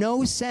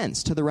no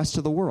sense to the rest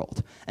of the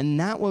world. And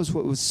that was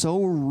what was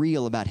so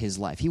real about his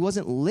life. He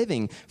wasn't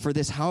living for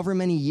this however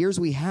many years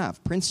we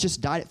have. Prince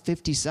just died at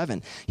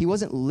 57. He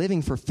wasn't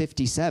living for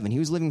 57. He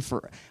was living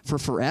for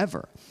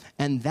forever.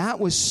 And that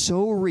was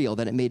so real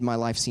that it made my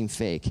life seem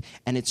fake.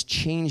 And it's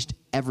changed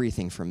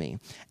everything for me.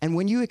 And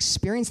when you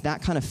experience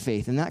that kind of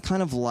faith and that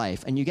kind of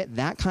life, and you get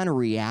that kind of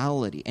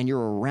reality, and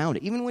you're around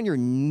it, even when you're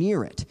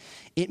near it,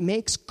 it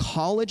makes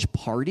college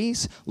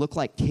parties look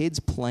like kids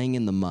playing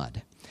in the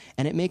mud.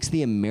 And it makes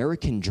the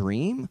American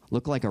dream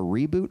look like a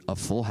reboot of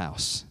Full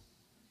House.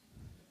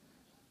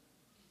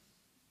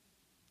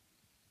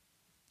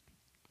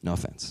 No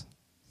offense.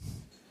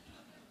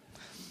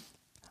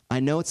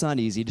 I know it's not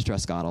easy to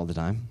trust God all the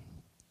time.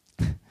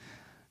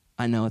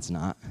 I know it's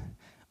not.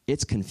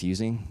 It's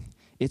confusing.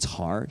 It's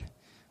hard.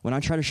 When I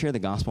try to share the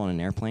gospel on an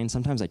airplane,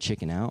 sometimes I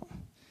chicken out.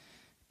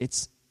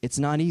 It's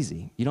not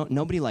easy.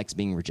 Nobody likes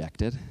being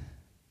rejected.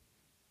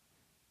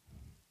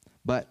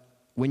 But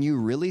when you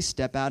really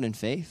step out in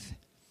faith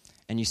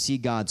and you see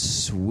God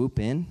swoop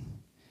in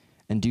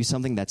and do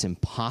something that's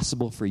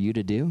impossible for you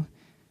to do,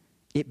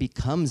 it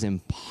becomes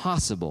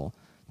impossible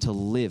to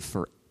live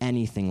for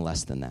anything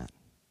less than that.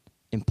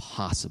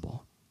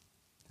 Impossible.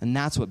 And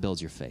that's what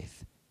builds your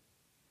faith.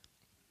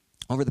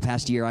 Over the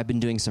past year, I've been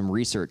doing some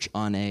research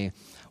on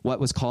what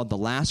was called the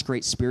last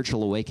great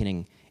spiritual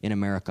awakening in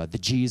America, the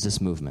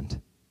Jesus movement.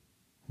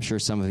 I'm sure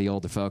some of the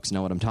older folks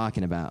know what I'm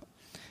talking about.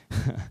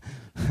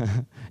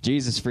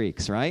 Jesus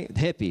freaks, right?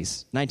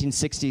 Hippies,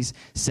 1960s,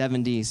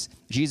 70s.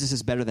 Jesus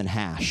is better than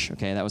hash,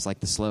 okay? That was like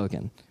the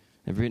slogan.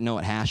 Everybody know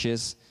what hash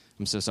is?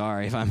 I'm so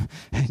sorry if I'm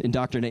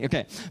indoctrinating.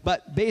 Okay,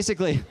 but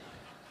basically,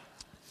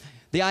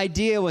 the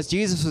idea was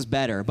Jesus was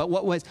better. But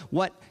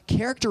what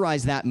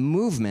characterized that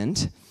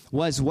movement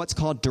was what's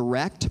called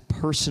direct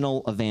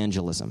personal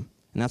evangelism.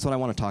 And that's what I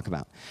want to talk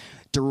about.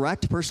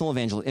 Direct personal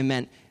evangelism. It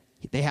meant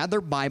they had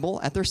their Bible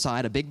at their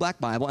side, a big black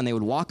Bible, and they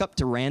would walk up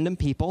to random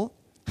people,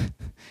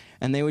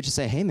 and they would just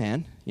say, hey,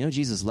 man,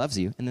 Jesus loves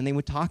you. And then they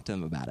would talk to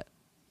them about it.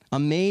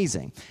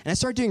 Amazing. And I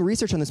started doing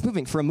research on this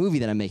movement for a movie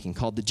that I'm making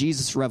called The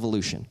Jesus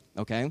Revolution,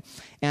 okay?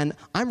 And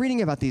I'm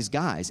reading about these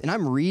guys, and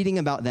I'm reading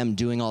about them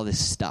doing all this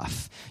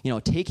stuff,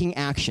 taking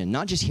action,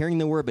 not just hearing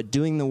the word, but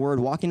doing the word,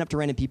 walking up to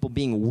random people,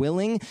 being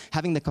willing,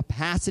 having the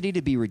capacity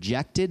to be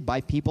rejected by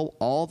people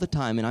all the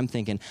time. And I'm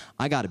thinking,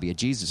 I got to be a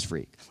Jesus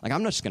freak. Like,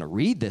 I'm not just going to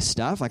read this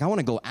stuff. Like, I want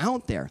to go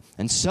out there.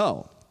 And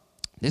so,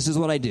 this is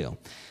what I do.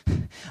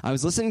 I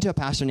was listening to a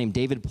pastor named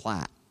David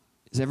Platt.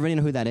 Does everybody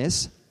know who that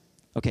is?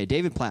 Okay,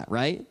 David Platt,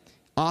 right?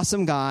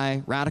 Awesome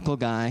guy, radical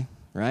guy,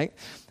 right?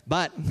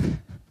 But,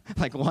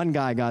 like one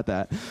guy got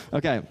that.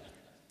 Okay.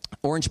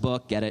 Orange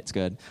book, get it, it's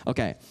good.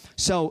 Okay,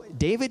 so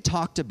David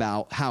talked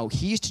about how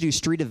he used to do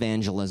street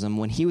evangelism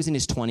when he was in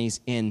his 20s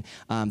in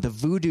the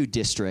Voodoo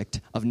district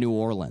of New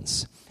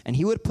Orleans. And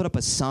he would put up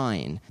a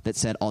sign that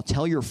said, "I'll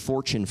tell your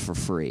fortune for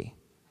free."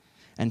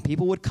 And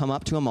people would come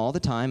up to him all the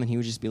time, and he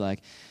would just be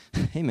like,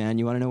 "Hey, man,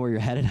 you want to know where you're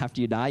headed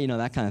after you die?" You know,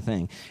 that kind of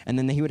thing. And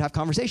then he would have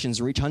conversations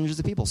and reach hundreds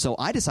of people. So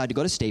I decided to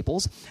go to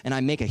Staples, and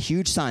I make a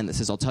huge sign that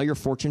says, "I'll tell your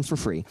fortune for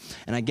free."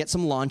 And I get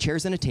some lawn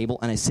chairs and a table,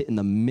 and I sit in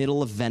the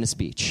middle of Venice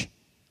Beach.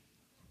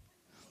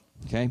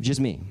 Okay, just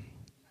me.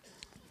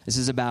 This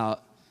is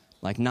about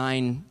like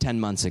 9-10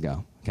 months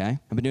ago, okay?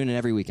 I've been doing it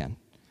every weekend.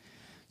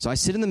 So I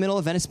sit in the middle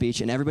of Venice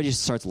Beach, and everybody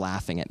just starts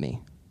laughing at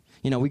me.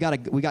 You know, we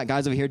got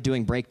guys over here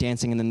doing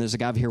breakdancing, and then there's a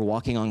guy over here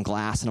walking on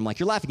glass, and I'm like,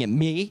 "You're laughing at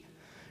me?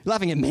 You're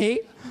laughing at me?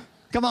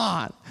 Come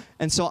on."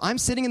 And so I'm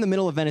sitting in the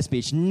middle of Venice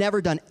Beach,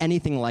 never done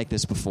anything like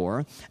this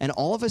before, and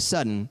all of a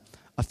sudden,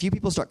 a few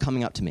people start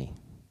coming up to me.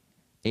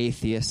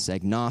 Atheists,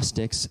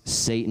 agnostics,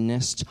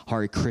 Satanists,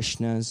 Hare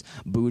Krishnas,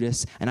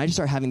 Buddhists, and I just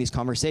start having these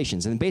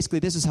conversations. And basically,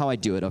 this is how I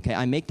do it, okay?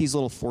 I make these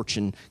little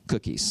fortune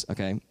cookies,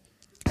 okay?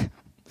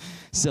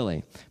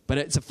 Silly, but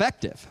it's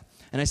effective.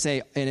 And I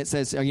say, and it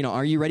says, you know,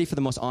 "Are you ready for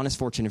the most honest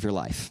fortune of your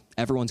life?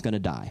 Everyone's going to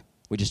die.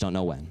 We just don't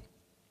know when."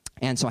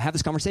 And so I have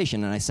this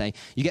conversation, and I say,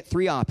 you get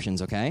 3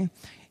 options, okay?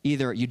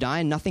 Either you die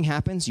and nothing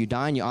happens, you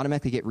die and you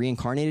automatically get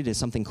reincarnated as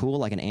something cool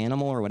like an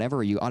animal or whatever,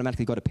 or you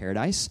automatically go to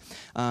paradise.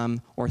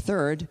 Or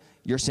third,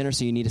 you're a sinner,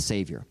 so you need a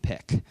savior.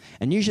 Pick.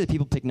 And usually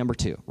people pick number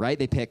 2, right?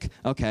 They pick,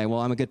 okay, well,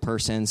 I'm a good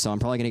person, so I'm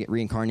probably going to get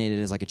reincarnated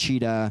as like a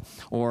cheetah,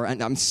 or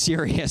I'm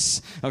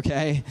serious,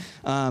 okay?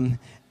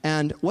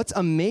 And what's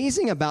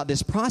amazing about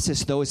this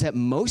process, though, is that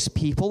most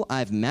people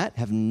I've met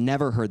have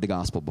never heard the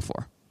gospel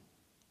before.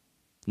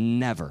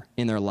 Never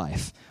in their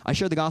life. I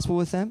share the gospel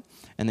with them,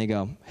 and they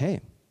go,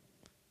 "Hey,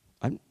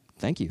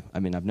 thank you. I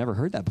mean, I've never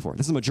heard that before."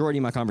 This is the majority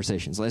of my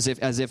conversations, as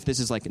if this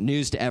is like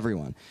news to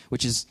everyone,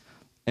 which is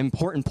an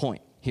important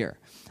point here.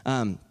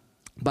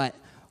 But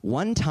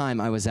one time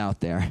I was out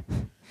there,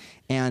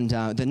 and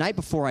the night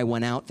before I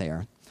went out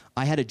there,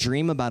 I had a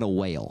dream about a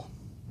whale.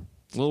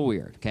 A little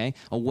weird, okay?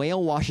 A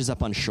whale washes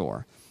up on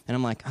shore. And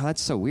I'm like, "Oh,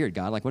 that's so weird,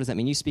 God. Like, what does that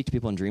mean? You speak to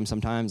people in dreams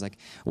sometimes. Like,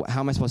 how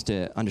am I supposed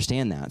to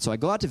understand that?" So I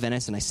go out to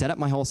Venice, and I set up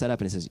my whole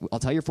setup, and it says, "I'll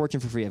tell your fortune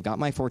for free. I've got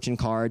my fortune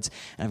cards,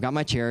 and I've got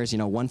my chairs, you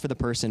know, one for the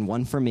person,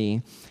 one for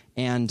me."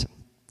 And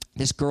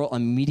this girl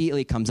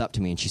immediately comes up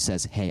to me, and she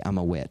says, "Hey, I'm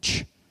a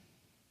witch."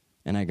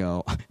 And I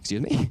go,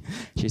 "Excuse me?"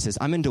 She says,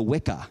 "I'm into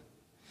Wicca.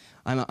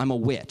 I'm a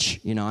witch.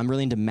 You know, I'm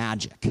really into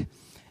magic."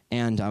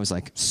 And I was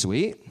like,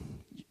 "Sweet.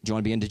 Do you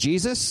want to be into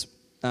Jesus?"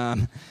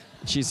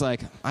 She's like,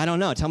 "I don't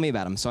know. Tell me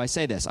about him." So I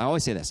say this. I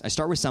always say this. I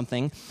start with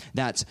something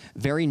that's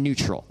very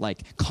neutral,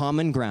 like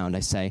common ground. I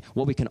say,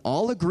 what we can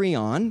all agree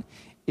on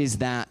is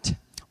that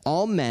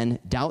all men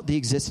doubt the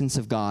existence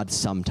of God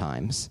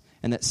sometimes,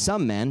 and that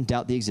some men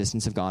doubt the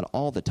existence of God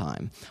all the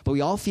time. But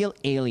we all feel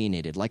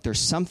alienated, like there's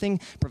something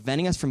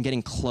preventing us from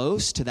getting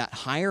close to that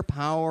higher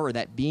power or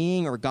that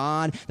being or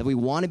God that we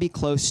want to be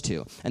close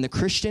to. And the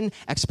Christian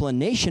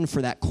explanation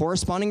for that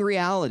corresponding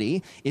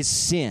reality is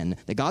sin,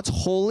 that God's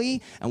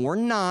holy and we're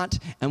not,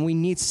 and we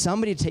need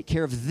somebody to take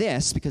care of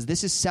this because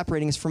this is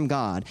separating us from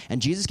God. And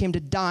Jesus came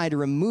to die to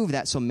remove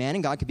that so man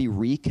and God could be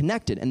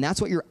reconnected. And that's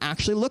what you're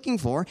actually looking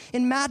for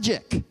in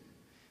magic.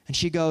 And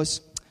she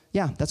goes,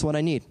 "Yeah, that's what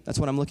I need. That's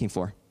what I'm looking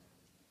for."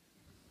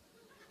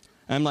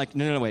 And I'm like,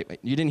 no, wait,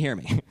 you didn't hear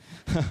me.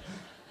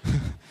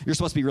 You're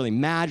supposed to be really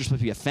mad. You're supposed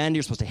to be offended.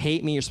 You're supposed to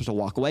hate me. You're supposed to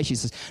walk away. She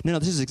says, no,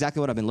 this is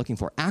exactly what I've been looking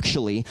for.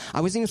 Actually,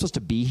 I wasn't even supposed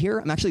to be here.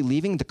 I'm actually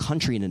leaving the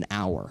country in an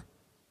hour.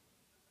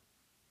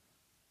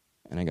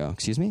 And I go,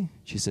 "Excuse me?"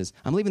 She says,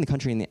 "I'm leaving the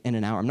country in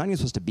an hour. I'm not even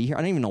supposed to be here.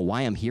 I don't even know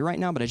why I'm here right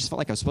now, but I just felt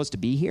like I was supposed to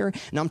be here.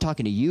 Now I'm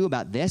talking to you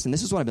about this, and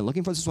this is what I've been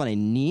looking for. This is what I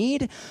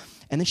need."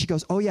 And then she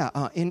goes, "Oh, yeah,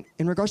 in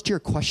regards to your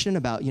question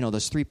about, you know,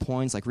 those 3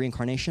 points, like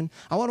reincarnation,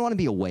 I would want to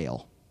be a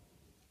whale."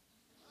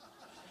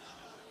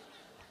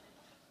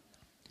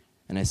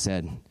 And I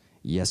said,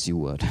 "Yes, you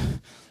would."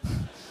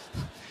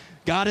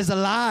 God is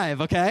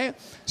alive, okay?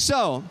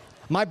 So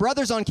my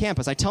brother's on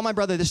campus. I tell my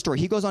brother this story.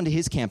 He goes onto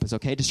his campus,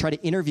 okay, to try to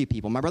interview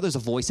people. My brother's a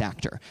voice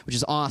actor, which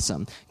is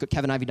awesome. Go to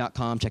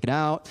kevinivey.com, check it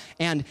out.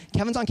 And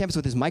Kevin's on campus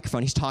with his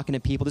microphone. He's talking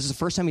to people. This is the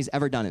first time he's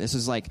ever done it. This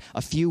was like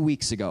a few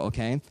weeks ago,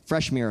 okay?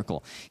 Fresh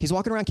miracle. He's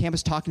walking around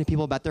campus talking to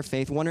people about their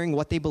faith, wondering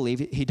what they believe.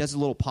 He does a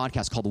little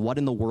podcast called What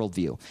in the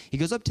Worldview. He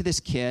goes up to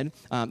this kid.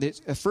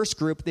 The first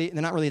group, they're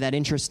not really that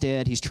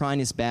interested. He's trying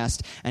his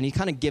best, and he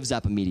kind of gives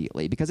up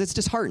immediately because it's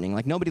disheartening.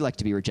 Like, nobody likes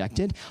to be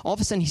rejected. All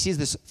of a sudden, he sees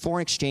this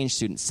foreign exchange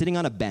student sitting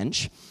on a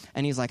bench,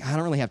 and he's like, "I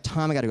don't really have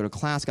time. I got to go to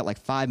class. Got like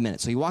 5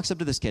 minutes." So he walks up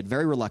to this kid,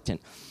 very reluctant.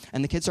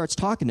 And the kid starts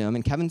talking to him.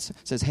 And Kevin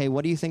says, "Hey,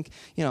 what do you think,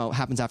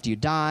 happens after you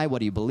die? What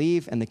do you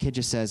believe?" And the kid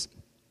just says,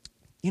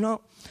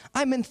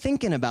 "I've been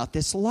thinking about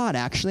this a lot,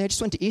 actually. I just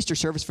went to Easter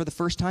service for the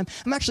first time.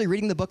 I'm actually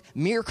reading the book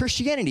Mere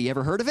Christianity. You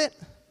ever heard of it?"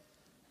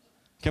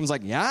 Kevin's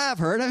like, "Yeah, I've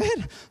heard of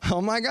it.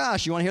 Oh my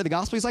gosh, you want to hear the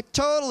gospel?" He's like,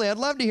 "Totally. I'd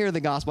love to hear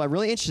the gospel. I'm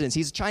really interested in it."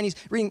 He's Chinese,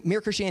 reading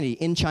Mere Christianity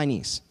in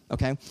Chinese.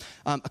 Okay,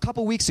 a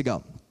couple weeks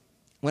ago,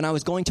 when I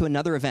was going to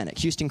another event at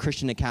Houston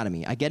Christian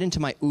Academy, I get into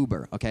my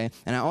Uber, okay?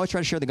 And I always try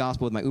to share the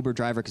gospel with my Uber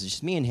driver because it's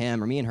just me and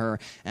him or me and her,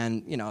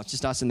 and, it's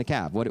just us in the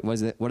cab. What are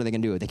they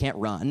going to do? They can't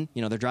run.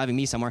 They're driving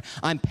me somewhere.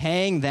 I'm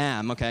paying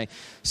them, okay?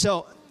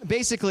 So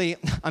basically,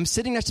 I'm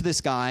sitting next to this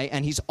guy,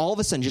 and he's all of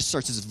a sudden just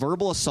starts this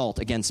verbal assault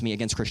against me,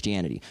 against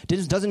Christianity.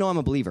 Doesn't know I'm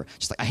a believer.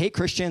 Just like, I hate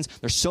Christians.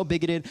 They're so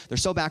bigoted. They're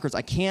so backwards.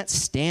 I can't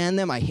stand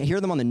them. I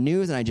hear them on the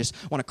news, and I just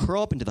want to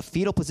curl up into the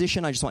fetal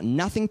position. I just want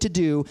nothing to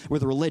do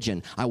with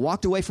religion. I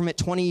walked away from it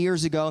 20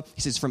 years ago.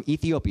 He says from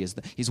Ethiopia.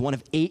 He's one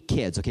of 8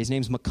 kids. Okay, his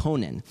name's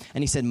Makonnen.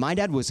 And he said, my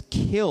dad was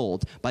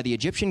killed by the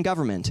Egyptian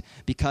government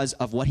because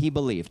of what he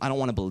believed. I don't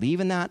want to believe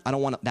in that. I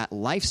don't want that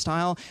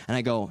lifestyle. And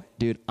I go,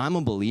 dude, I'm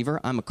a believer.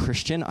 I'm a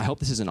Christian. I hope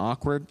this isn't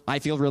awkward. I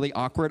feel really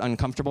awkward,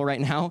 uncomfortable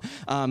right now.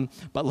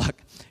 But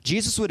look,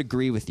 Jesus would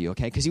agree with you,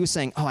 okay? Because he was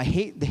saying, I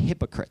hate the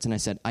hypocrites. And I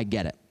said, I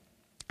get it.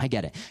 I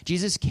get it.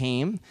 Jesus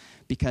came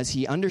because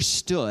he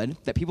understood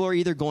that people are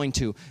either going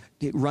to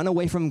run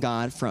away from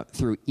God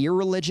through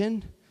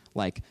irreligion,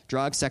 like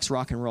drugs, sex,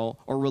 rock and roll,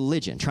 or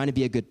religion, trying to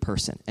be a good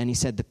person. And he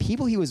said the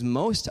people he was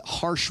most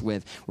harsh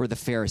with were the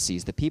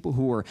Pharisees, the people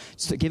who were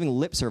giving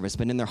lip service,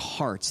 but in their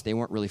hearts, they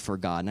weren't really for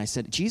God. And I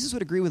said, Jesus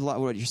would agree with a lot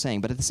of what you're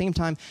saying, but at the same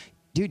time,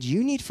 dude,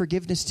 you need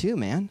forgiveness too,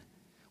 man.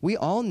 We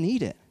all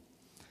need it.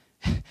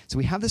 So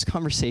we have this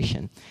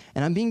conversation,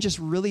 and I'm being just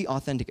really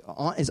authentic,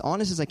 as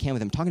honest as I can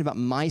with him, talking about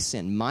my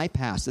sin, my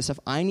past, the stuff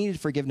I needed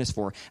forgiveness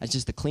for as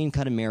just a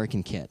clean-cut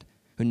American kid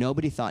who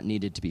nobody thought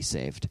needed to be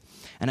saved.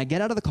 And I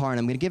get out of the car, and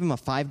I'm going to give him a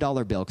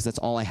 $5 bill because that's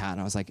all I had.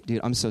 And I was like,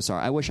 dude, I'm so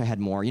sorry. I wish I had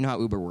more. You know how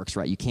Uber works,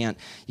 right? You can't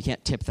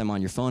tip them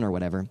on your phone or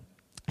whatever.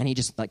 And he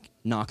just,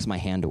 knocks my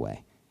hand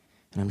away.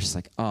 And I'm just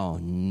like, oh,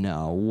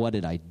 no, what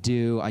did I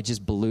do? I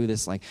just blew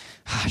this,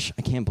 gosh,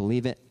 I can't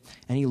believe it.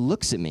 And he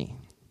looks at me.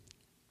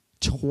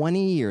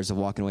 20 years of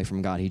walking away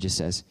from God, he just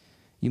says,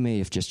 you may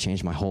have just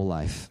changed my whole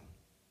life.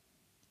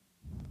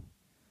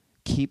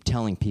 Keep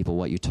telling people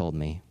what you told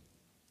me.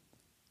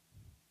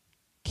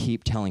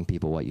 Keep telling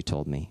people what you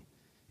told me.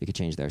 You could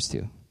change theirs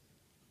too.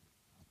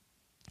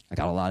 I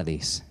got a lot of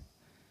these.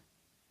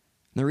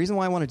 And the reason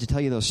why I wanted to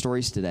tell you those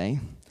stories today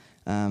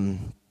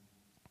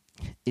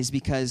is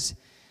because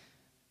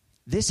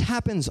this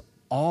happens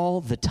all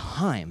the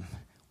time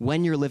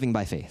when you're living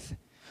by faith,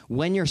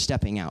 when you're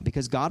stepping out,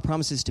 because God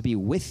promises to be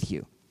with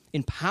you,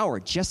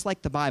 empowered, just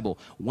like the Bible,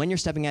 when you're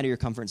stepping out of your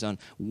comfort zone,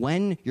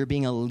 when you're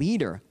being a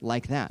leader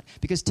like that.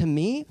 Because to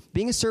me,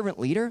 being a servant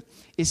leader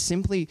is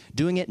simply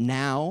doing it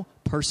now,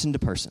 person to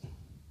person.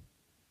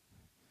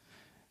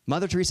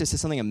 Mother Teresa said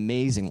something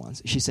amazing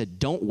once. She said,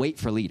 don't wait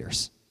for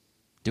leaders.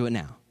 Do it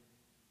now,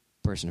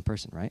 person to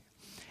person, right?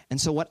 And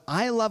so what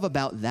I love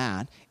about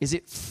that is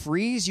it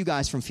frees you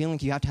guys from feeling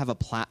like you have to have a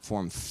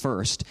platform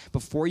first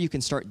before you can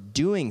start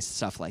doing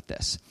stuff like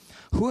this.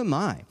 Who am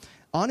I?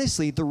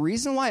 Honestly, the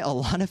reason why a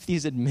lot of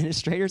these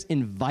administrators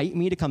invite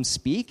me to come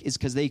speak is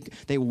because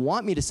they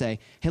want me to say,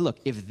 hey, look,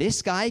 if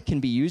this guy can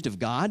be used of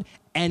God,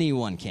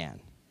 anyone can.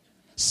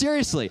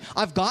 Seriously,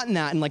 I've gotten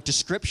that in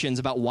descriptions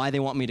about why they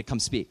want me to come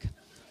speak.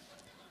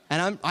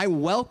 And I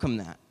welcome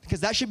that.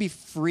 Because that should be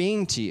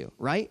freeing to you,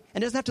 right?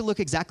 And it doesn't have to look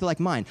exactly like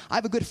mine. I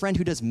have a good friend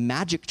who does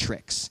magic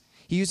tricks.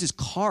 He uses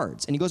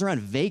cards, and he goes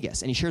around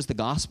Vegas, and he shares the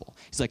gospel.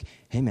 He's like,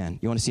 hey, man,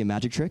 you want to see a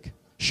magic trick?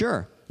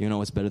 Sure. You know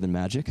what's better than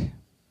magic?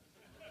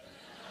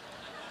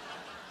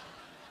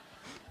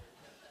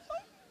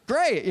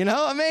 Great,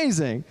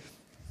 amazing.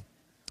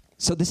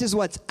 So this is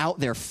what's out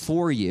there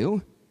for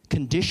you,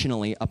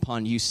 conditionally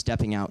upon you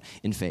stepping out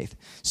in faith.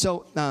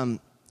 So,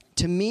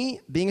 to me,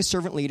 being a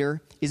servant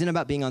leader isn't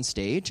about being on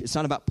stage. It's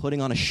not about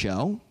putting on a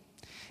show.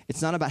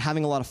 It's not about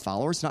having a lot of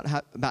followers. It's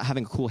not about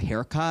having a cool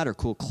haircut or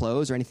cool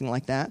clothes or anything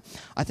like that.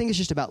 I think it's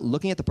just about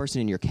looking at the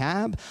person in your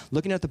cab,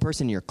 looking at the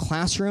person in your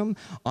classroom,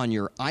 on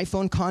your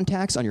iPhone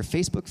contacts, on your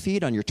Facebook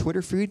feed, on your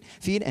Twitter feed,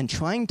 and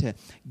trying to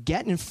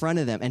get in front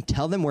of them and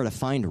tell them where to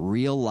find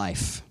real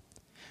life.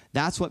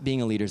 That's what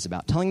being a leader is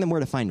about, telling them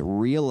where to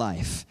find real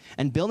life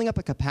and building up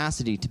a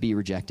capacity to be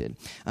rejected.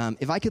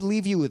 If I could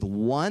leave you with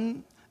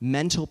one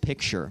mental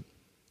picture,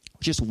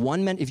 just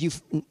one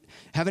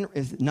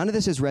if none of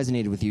this has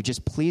resonated with you,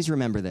 just please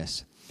remember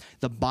this.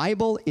 The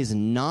Bible is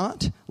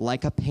not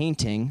like a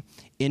painting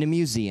in a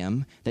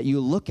museum that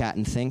you look at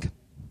and think,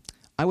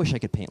 I wish I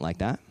could paint like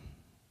that.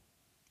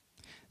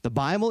 The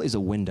Bible is a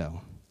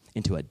window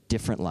into a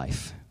different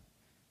life.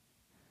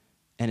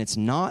 And it's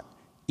not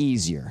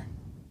easier.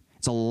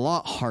 It's a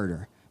lot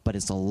harder, but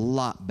it's a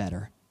lot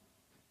better.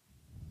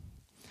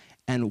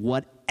 And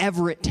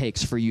whatever it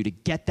takes for you to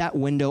get that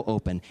window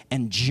open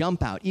and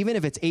jump out, even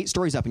if it's 8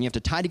 stories up and you have to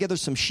tie together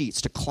some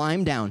sheets to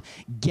climb down,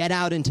 get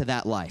out into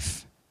that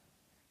life.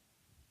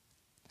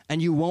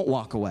 And you won't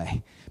walk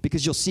away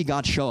because you'll see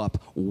God show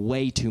up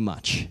way too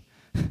much.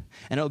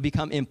 And it will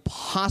become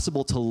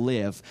impossible to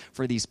live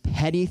for these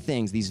petty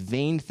things, these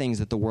vain things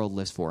that the world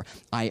lives for,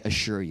 I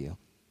assure you.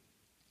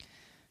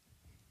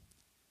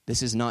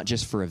 This is not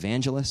just for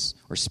evangelists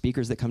or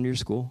speakers that come to your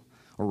school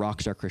or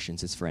rockstar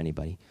Christians. It's for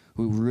anybody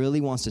who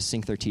really wants to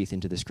sink their teeth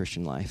into this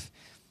Christian life.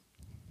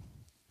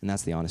 And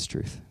that's the honest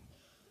truth.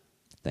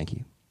 Thank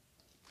you.